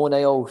always have one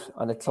eye out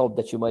on a club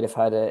that you might have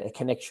had a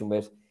connection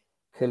with.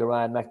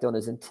 Killoran,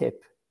 McDonough's and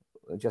Tip.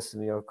 Just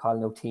when we were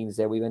calling out teams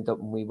there, we went up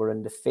and we were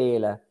in the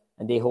Fela,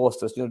 and they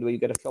hosted us. You know the way you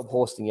get a club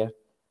hosting you?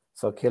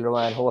 So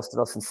Killoran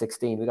hosted us in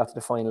 16. We got to the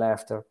final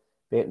after,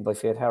 beaten by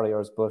Fate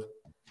Harriers. But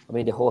I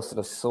mean, they hosted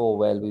us so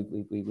well.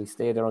 We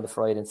stayed there on the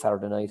Friday and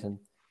Saturday night, and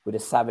we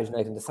had a savage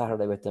night on the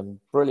Saturday with them.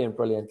 Brilliant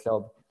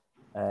club.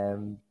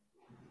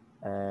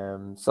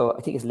 So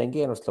I think it's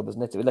Lenganor's club,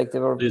 isn't it? Like, they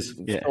were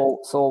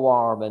so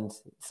warm, and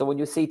so when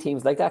you see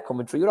teams like that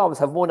coming through, you'd always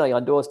have one eye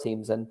on those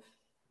teams. And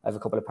I have a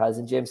couple of pals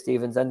in James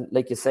Stephens, and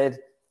like you said,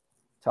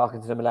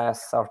 talking to them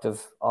last sort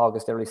of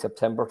August, early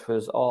September, it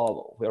was,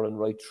 we're in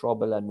right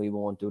trouble and we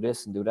won't do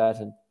this and do that.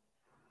 And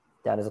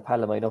Dan is a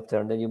pal of mine up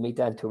there, and then you meet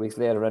Dan 2 weeks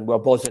later and we're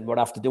buzzing, we're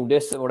after doing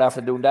this and we're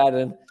after doing that.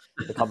 And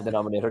the common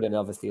denominator then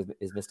obviously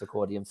is Mr.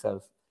 Cody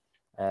himself.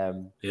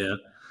 And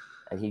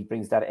he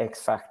brings that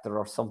X factor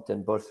or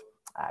something. But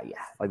I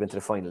went to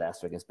the final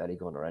last year against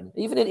Ballygunner, and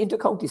even in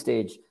inter-county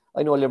stage,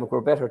 I know Limerick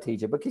were better,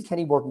 TJ, but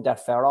Kilkenny weren't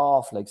that far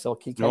off. Like, so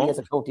Kilkenny as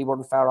a county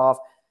weren't far off.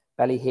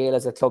 Ballyhale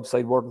as a club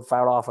side weren't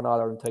far off an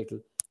All-Ireland title.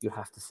 You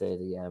have to say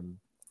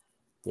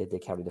they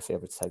carry the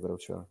favourite side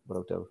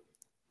without doubt.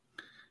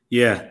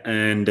 Yeah,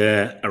 and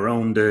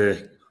around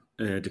the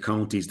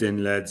counties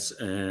then, lads,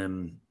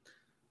 in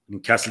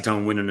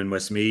Castletown winning in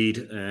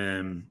Westmeath,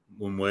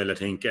 won well, I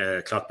think.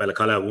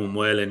 Clough-Ballacalla won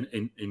well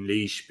in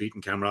Laois,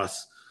 beating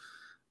Camross.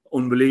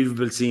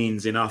 Unbelievable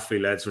scenes in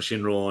Offaly, lads, for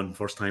Shinrone,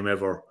 first time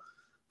ever.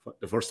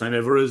 The first time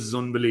ever is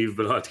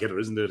unbelievable altogether,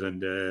 isn't it?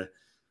 And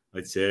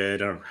I'd say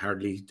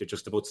they're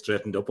just about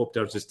straightened up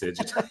there at this stage.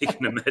 You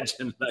can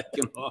imagine, like,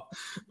 you know.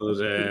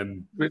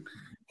 But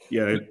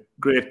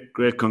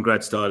great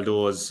congrats to all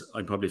those.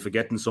 I'm probably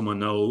forgetting someone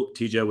now.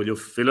 TJ, will you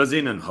fill us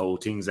in on how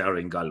things are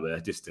in Galway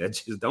at this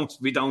stage? Don't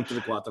be down to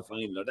the quarter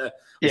final.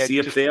 I see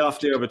a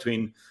playoff there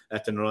between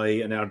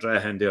Athenry and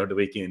Ardrahan there the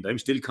weekend. I'm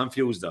still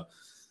confused though.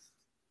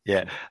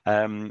 Yeah,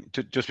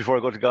 just before I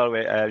go to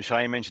Galway,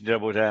 Shai mentioned there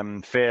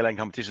about Fairline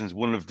competitions.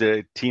 One of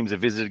the teams that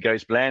visited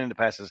Garryspillane in the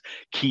past is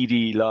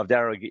Keady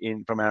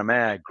Lavdarragh from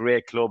Armagh.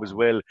 Great club as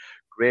well,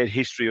 great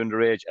history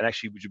underage, and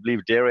actually, would you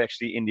believe, they're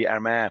actually in the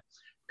Armagh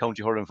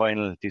county hurling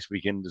final this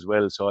weekend as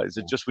well. So is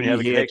it just when you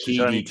have a connection?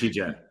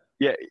 TJ?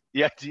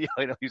 Yeah,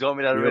 I know. You told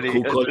me that already.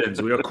 We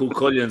are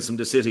Cullians from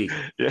the city.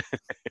 Yeah.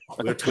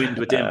 We're twinned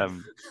with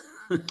them.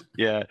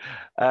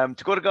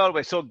 To go to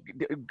Galway. So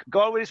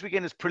Galway this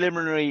weekend is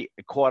preliminary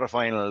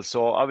quarterfinals.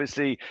 So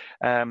obviously,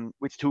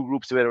 with 2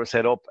 groups the way they were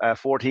set up,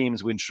 4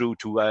 teams went through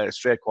to a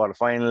straight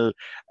quarterfinal,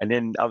 and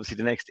then obviously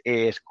the next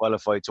 8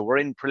 qualified. So we're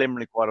in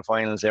preliminary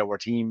quarterfinals there, where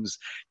teams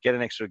get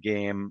an extra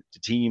game. The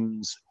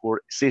teams who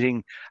are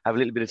sitting have a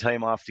little bit of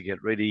time off to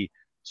get ready.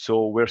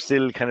 So we're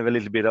still kind of a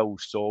little bit out.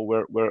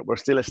 So we're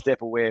still a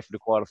step away from the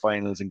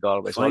quarterfinals in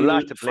Galway. So a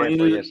lot to play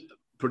for yet.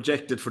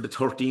 Projected for the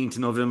 13th of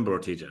November,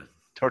 TJ.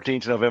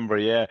 13th of November,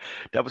 yeah.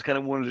 That was kind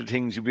of one of the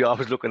things you'd be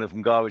always looking at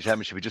from Galway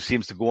Championship. It just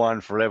seems to go on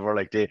forever.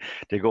 Like they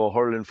go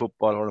hurling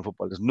football.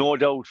 There's no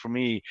doubt for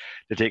me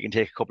that they can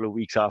take a couple of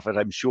weeks off it.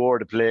 I'm sure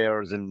the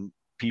players and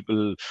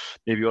people,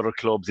 maybe other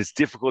clubs, it's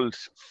difficult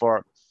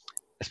for,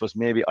 I suppose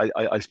maybe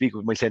I'll speak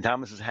with my St.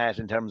 Thomas's hat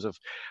in terms of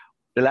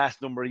the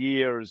last number of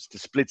years, the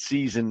split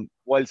season,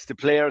 whilst the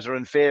players are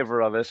in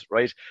favour of it,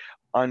 right?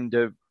 On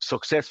the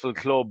successful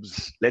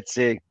clubs, let's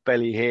say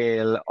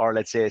Ballyhale or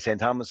let's say St.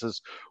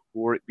 Thomas's,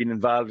 who are being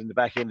involved in the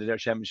back end of their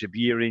championship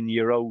year in,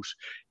 year out,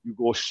 you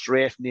go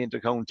straight from the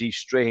intercounty,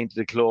 straight into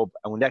the club.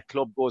 And when that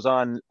club goes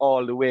on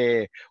all the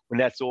way, when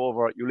that's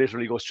over, you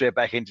literally go straight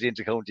back into the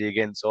intercounty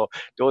again. So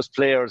those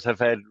players have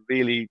had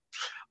really,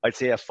 I'd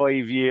say, a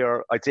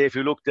 5-year, I'd say if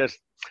you looked at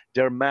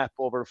their map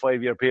over a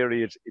 5-year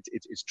period,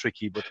 it's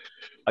tricky. But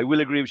I will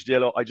agree with you,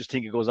 Dalo. I just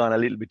think it goes on a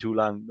little bit too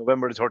long.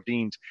 November the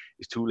 13th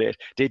is too late.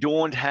 They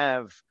don't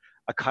have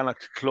a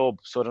Connacht club,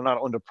 so they're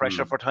not under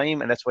pressure for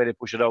time, and that's why they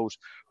push it out.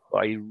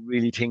 But I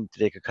really think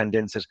they could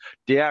condense it.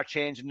 They are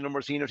changing the number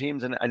of senior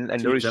teams, and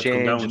there is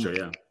change.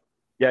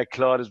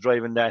 Claude is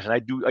driving that, and I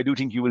do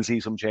think you will see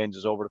some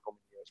changes over the coming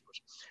years. But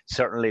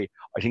certainly,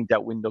 I think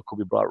that window could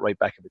be brought right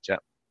back a bit. Yeah.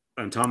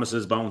 And Thomas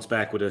has bounced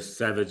back with a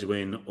savage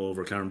win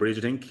over Clarenbridge,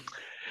 I think.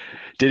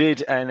 They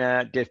did,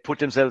 and they've put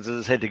themselves,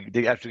 as I said,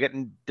 they after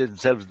getting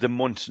themselves the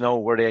month now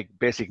where they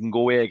basically can go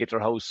away, get their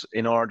house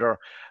in order,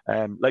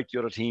 like the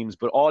other teams.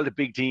 But all the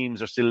big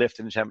teams are still left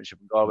in the championship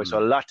in Galway, so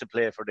a lot to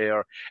play for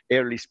their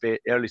early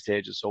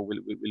stages. So we'll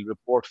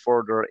report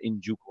further in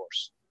due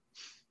course.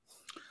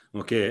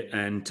 Okay,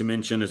 and to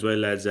mention as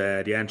well as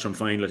the Antrim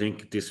final, I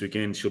think this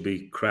weekend should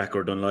be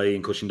Cracker Dunley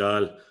in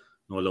Cushendall.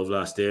 No love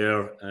lost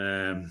there.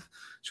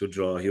 Should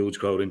draw a huge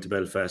crowd into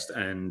Belfast,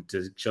 and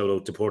to shout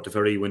out to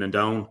Portaferry winning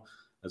down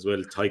as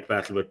well. Tight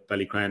battle with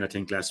Ballycran, I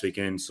think, last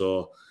weekend.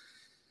 So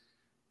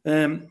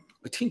I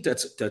think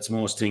that's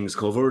most things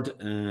covered.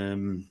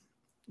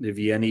 Have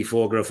you any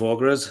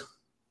Fogras?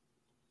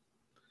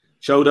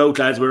 Shout out,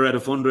 lads, we're at a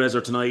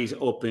fundraiser tonight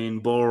up in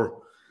Burr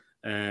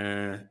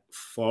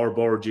for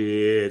Burr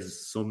GAAs.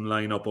 Some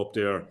line up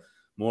there,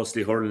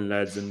 mostly hurling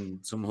lads,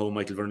 and somehow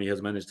Michael Verney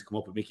has managed to come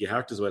up with Mickey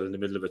Hart as well in the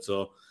middle of it.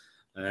 So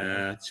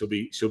should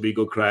be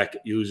good crack.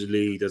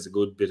 Usually there's a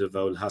good bit of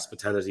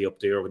hospitality up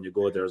there when you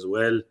go there as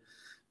well.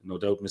 No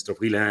doubt Mr.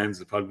 Wheelhands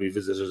will probably be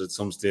visited at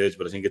some stage,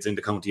 but I think it's in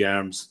the County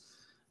Arms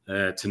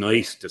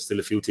tonight. There's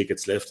still a few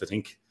tickets left, I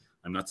think.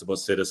 I'm not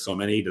supposed to say there's so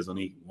many. There's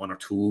only 1 or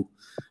 2,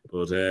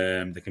 but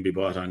they can be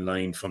bought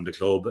online from the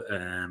club.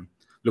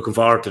 Looking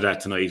forward to that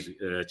tonight.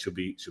 It should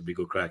be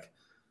good crack.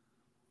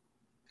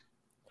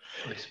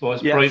 I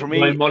suppose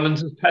Brian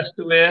Mullins has passed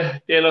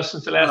away, Dale,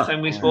 since the last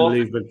time we spoke.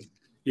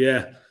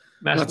 Yeah.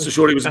 Not so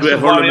sure he was a great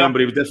hurling man,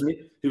 but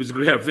he was a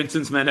great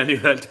Vincent's man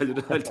anyway. I'll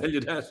tell you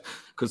that,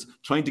 because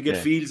trying to get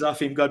fields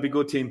off him, got to be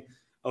good team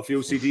off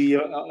UCD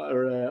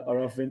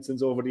or off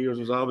Vincent's over the years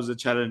was always a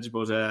challenge.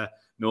 But a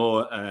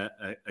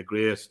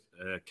great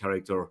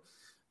character,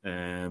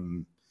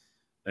 and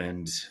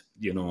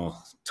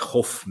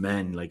tough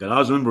man. Like I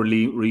always remember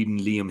reading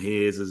Liam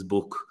Hayes'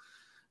 book,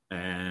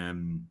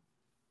 Liam,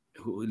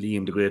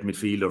 the great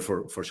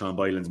midfielder for Sean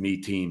Boylan's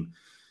Meath team.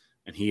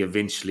 And he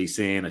eventually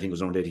saying, I think it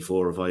was around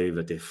 84 or 5,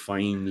 that they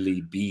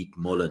finally beat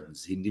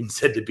Mullins. He didn't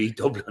say they beat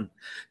Dublin.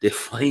 They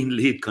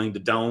finally kind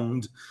of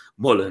downed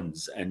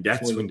Mullins. And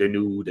that's when they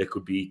knew they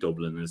could beat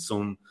Dublin. And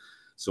some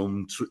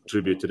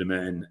tribute to the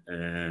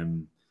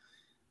man.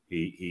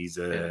 He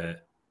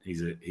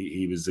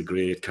was a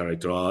great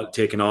character.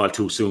 Taken all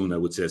too soon, I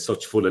would say.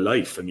 Such full of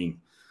life. I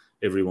mean,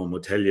 everyone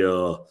would tell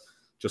you,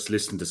 just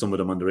listen to some of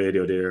them on the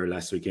radio there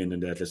last weekend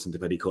and that, listen to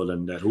Paddy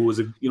Cullen, that who was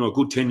a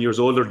good 10 years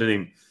older than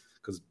him.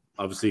 Because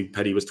obviously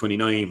Paddy was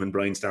 29 when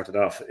Brian started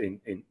off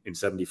in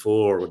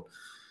 74.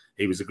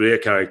 He was a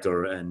great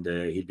character, and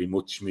he'd been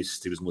much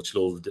missed. He was much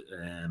loved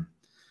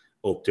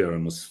up there,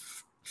 and was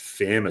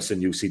famous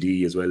in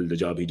UCD as well, the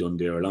job he done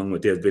there, along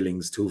with Dave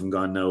Billings, 2 of them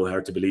gone now,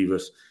 hard to believe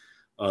it.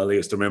 All I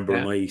used to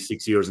remember my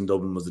 6 years in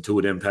Dublin was the 2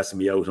 of them passing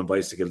me out on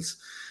bicycles.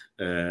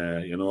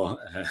 Go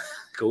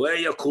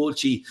away, you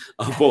coachy,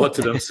 of both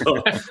of them.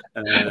 So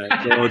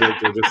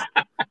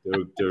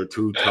they're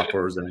 2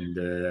 toppers, and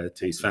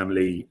to his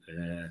family,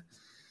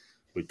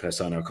 we'd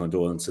pass on our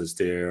condolences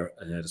there.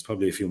 There's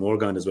probably a few more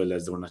gone as well,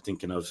 as they were not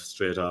thinking of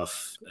straight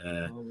off.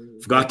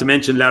 Forgot to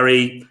mention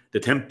Larry The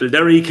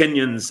Templederry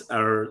Kenyans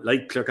are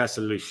like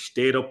Clarecastle,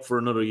 stayed up for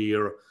another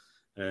year.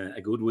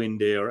 A good win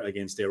there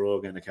against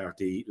Eroga and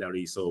McCarthy,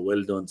 Larry. So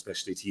well done,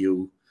 especially to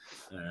you.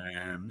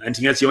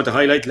 Anything else you want to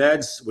highlight,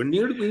 lads? We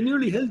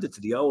nearly held it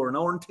to the hour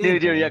and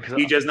 10. Yeah,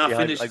 TJ's not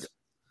finished.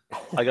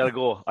 I gotta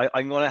go.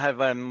 I'm gonna have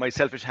my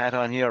selfish hat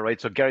on here,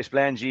 right? So Gary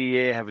Spillane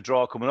GEA have a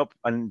draw coming up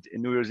on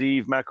New Year's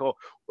Eve, Marco.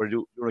 We're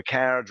doing a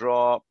car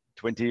draw,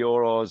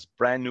 €20,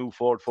 brand new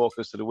Ford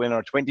Focus to the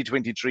winner,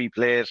 2023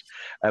 plate.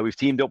 We've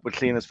teamed up with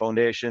Cleanest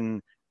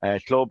Foundation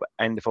Club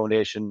and the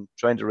foundation,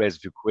 trying to raise a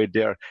few quid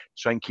there,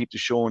 try and keep the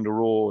show on the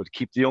road,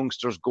 keep the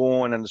youngsters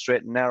going and the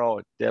straight and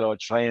narrow. They'll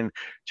try and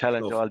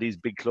challenge all these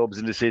big clubs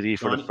in the city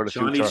for the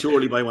future. Shani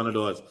surely buy one of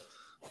those.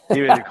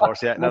 He will, of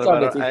course, yeah. Not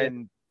about it.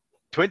 And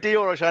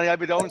 €20, Shani. I'll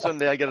be down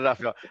Sunday. I get it off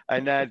you.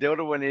 And the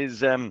other one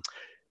is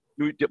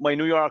my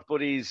New York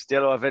buddies.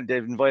 They've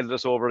invited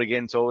us over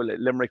again. So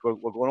Limerick,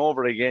 we're going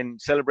over again,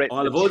 celebrating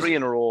the 3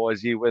 in a row,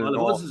 as you will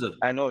know. Is it?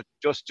 I know,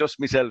 just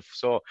myself.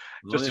 So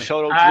just a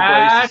shout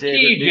out to the boys to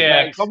say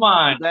that come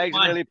on, the bags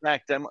are nearly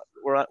packed.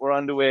 We're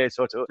on the way.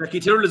 So Jackie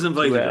Tyrrell is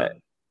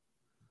invited.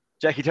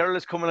 Jackie Tyrrell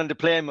is coming on the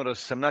plane with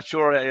us. I'm not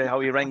sure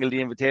how he wrangled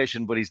the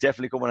invitation, but he's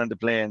definitely coming on the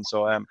plane.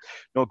 So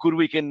good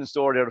weekend in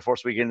store there, the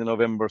first weekend in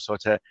November. So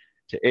to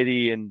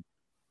Eddie and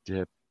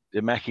the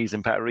Mackies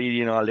and Pat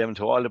Reedy and all them,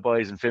 to all the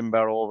boys in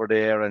Finbar over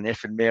there, and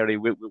F and Mary,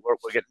 we're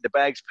getting the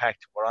bags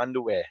packed. We're on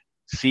the way.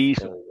 See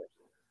you.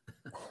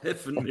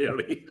 F and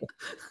Mary.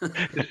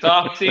 The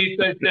soft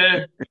seats out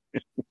there.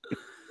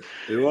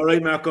 You all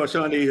right, Marco?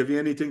 Shani, have you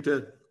anything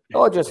to...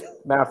 Oh, just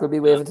Mark will be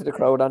waving to the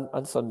crowd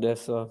on Sunday,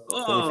 so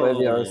 25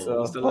 years.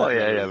 So.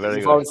 Yeah,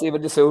 very good. See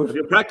with the suit. Have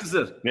you practiced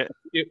it?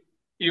 Yeah.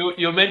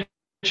 You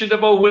mentioned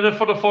about winning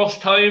for the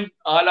first time.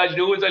 All I'll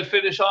do is I'll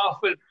finish off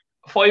with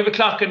 5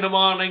 o'clock in the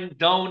morning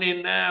down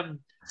in a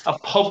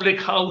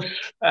public house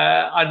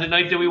on the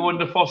night that we won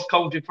the first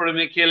county for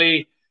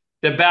McKilly.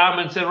 The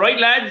barman said, "Right,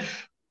 lads,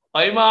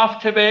 I'm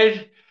off to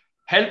bed.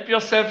 Help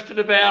yourself to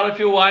the bar if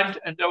you want."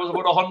 And there was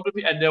about 100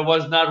 people, and there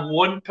was not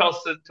one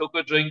person took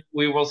a drink.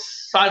 We were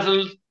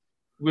sazzled.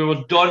 We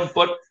were done.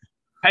 But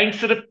thanks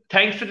to the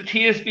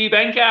TSB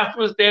Bank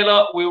afterwards,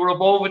 Dela, we were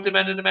above with the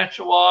men in the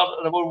Metro Ward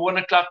at about 1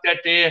 o'clock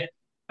that day.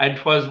 And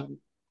it was,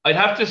 I'd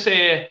have to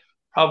say,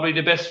 probably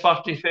the best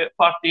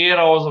 48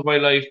 hours of my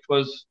life. It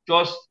was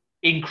just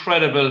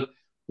incredible.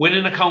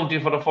 Winning a county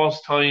for the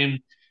first time.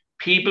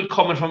 People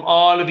coming from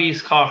all of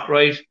East Cork,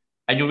 right?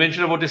 And you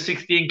mentioned about the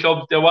 16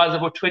 clubs. There was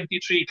about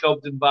 23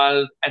 clubs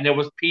involved, and there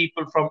was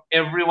people from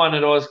every one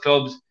of those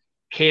clubs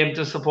came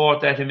to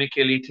support that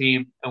McKilly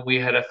team. And we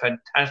had a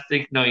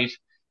fantastic night,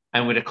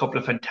 and with a couple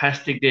of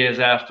fantastic days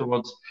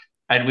afterwards.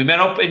 And we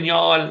met up in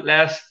Youghal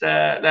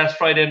last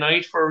Friday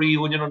night for a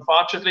reunion.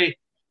 Unfortunately,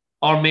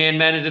 our main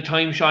man at the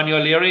time, Sean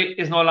O'Leary,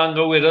 is no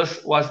longer with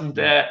us. wasn't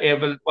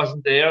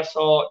there,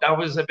 so that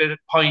was a bit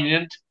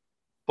poignant.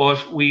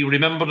 But we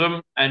remembered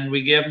him, and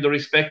we gave him the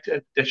respect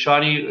that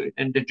Shawnee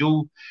and the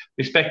due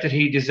respect that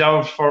he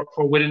deserved for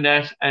winning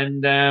that.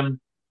 And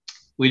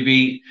we'll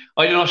be,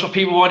 I don't know, so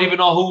people won't even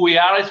know who we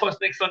are. I suppose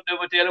next Sunday,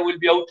 Taylor will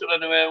be out there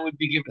anyway. We'll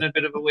be giving a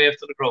bit of a wave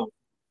to the crowd.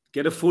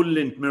 Get a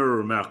full-length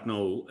mirror, Mark,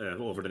 now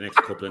over the next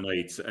couple of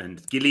nights.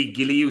 And Gilly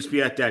used to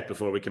be at that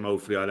before we came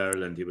out for the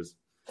All-Ireland. He was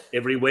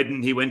every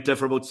wedding he went there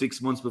for about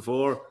 6 months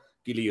before.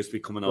 Gilly used to be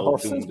coming out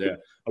doing there.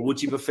 Or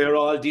would you prefer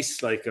all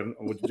this, like, or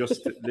would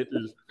just a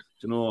little,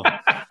 you know?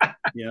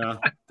 Yeah,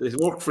 it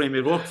worked for him.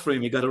 He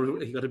got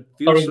a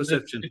fierce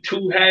reception. The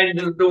 2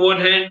 hands and the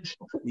 1 hand.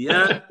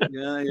 Yeah.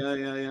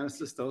 That's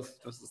the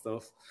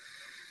stuff.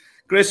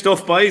 Great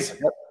stuff, boys.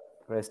 Yep.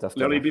 Great stuff.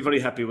 Larry, be very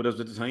happy with us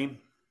at the time.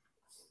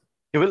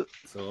 You will.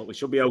 So we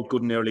should be out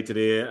good and early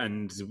today,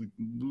 and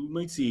we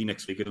might see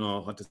next week. I don't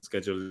know what the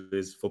schedule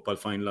is. Football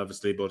final,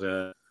 obviously, but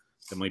there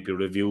might be a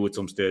review at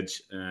some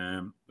stage.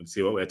 We'll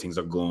see what way things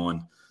are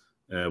going.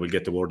 We'll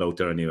get the word out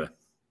there anyway.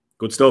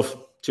 Good stuff.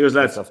 Cheers,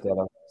 lads. Good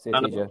stuff, see you,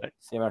 TJ.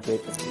 See you, Mark.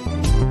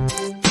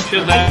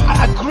 Cheers,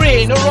 lads. A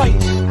grain of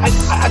rice.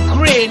 A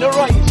grain of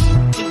rice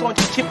is going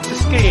to tip the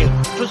scale.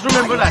 Just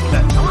remember that,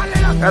 lad.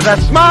 There's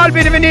a small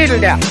bit of a needle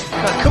there.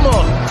 Come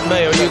on,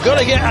 Mayo. You've got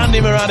to get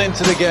Andy Moran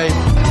into the game.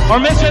 Our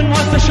mission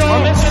was to show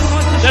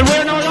that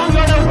we're no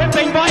longer the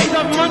whipping boys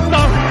of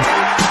Munster.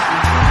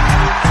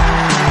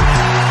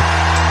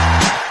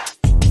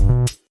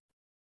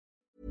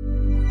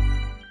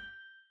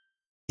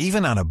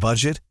 Even on a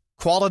budget,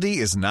 quality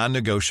is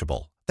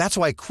non-negotiable. That's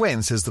why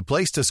Quince is the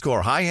place to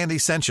score high-end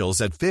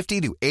essentials at 50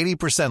 to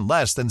 80%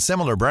 less than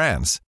similar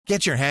brands.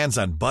 Get your hands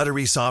on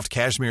buttery soft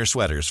cashmere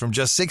sweaters from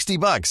just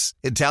 $60,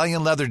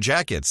 Italian leather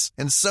jackets,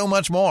 and so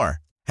much more.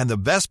 And the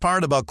best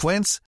part about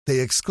Quince, they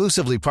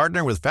exclusively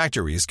partner with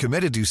factories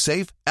committed to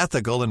safe,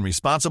 ethical, and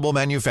responsible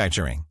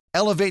manufacturing.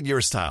 Elevate your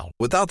style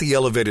without the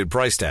elevated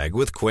price tag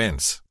with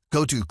Quince.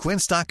 Go to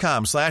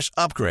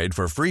quince.com/upgrade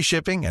for free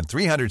shipping and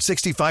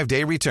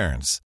 365-day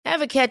returns.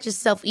 Ever catch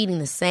yourself eating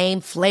the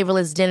same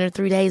flavorless dinner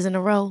 3 days in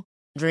a row?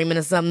 Dreaming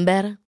of something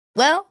better?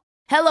 Well,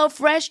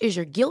 HelloFresh is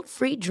your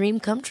guilt-free dream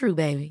come true,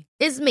 baby.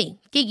 It's me,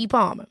 Keke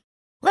Palmer.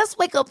 Let's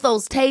wake up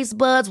those taste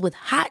buds with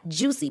hot,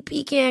 juicy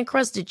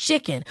pecan-crusted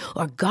chicken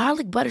or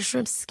garlic butter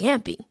shrimp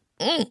scampi.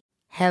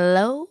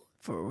 Hello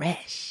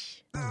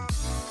Fresh.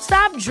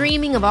 Stop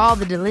dreaming of all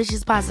the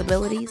delicious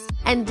possibilities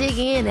and dig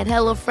in at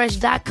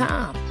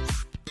HelloFresh.com.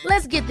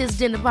 Let's get this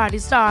dinner party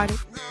started.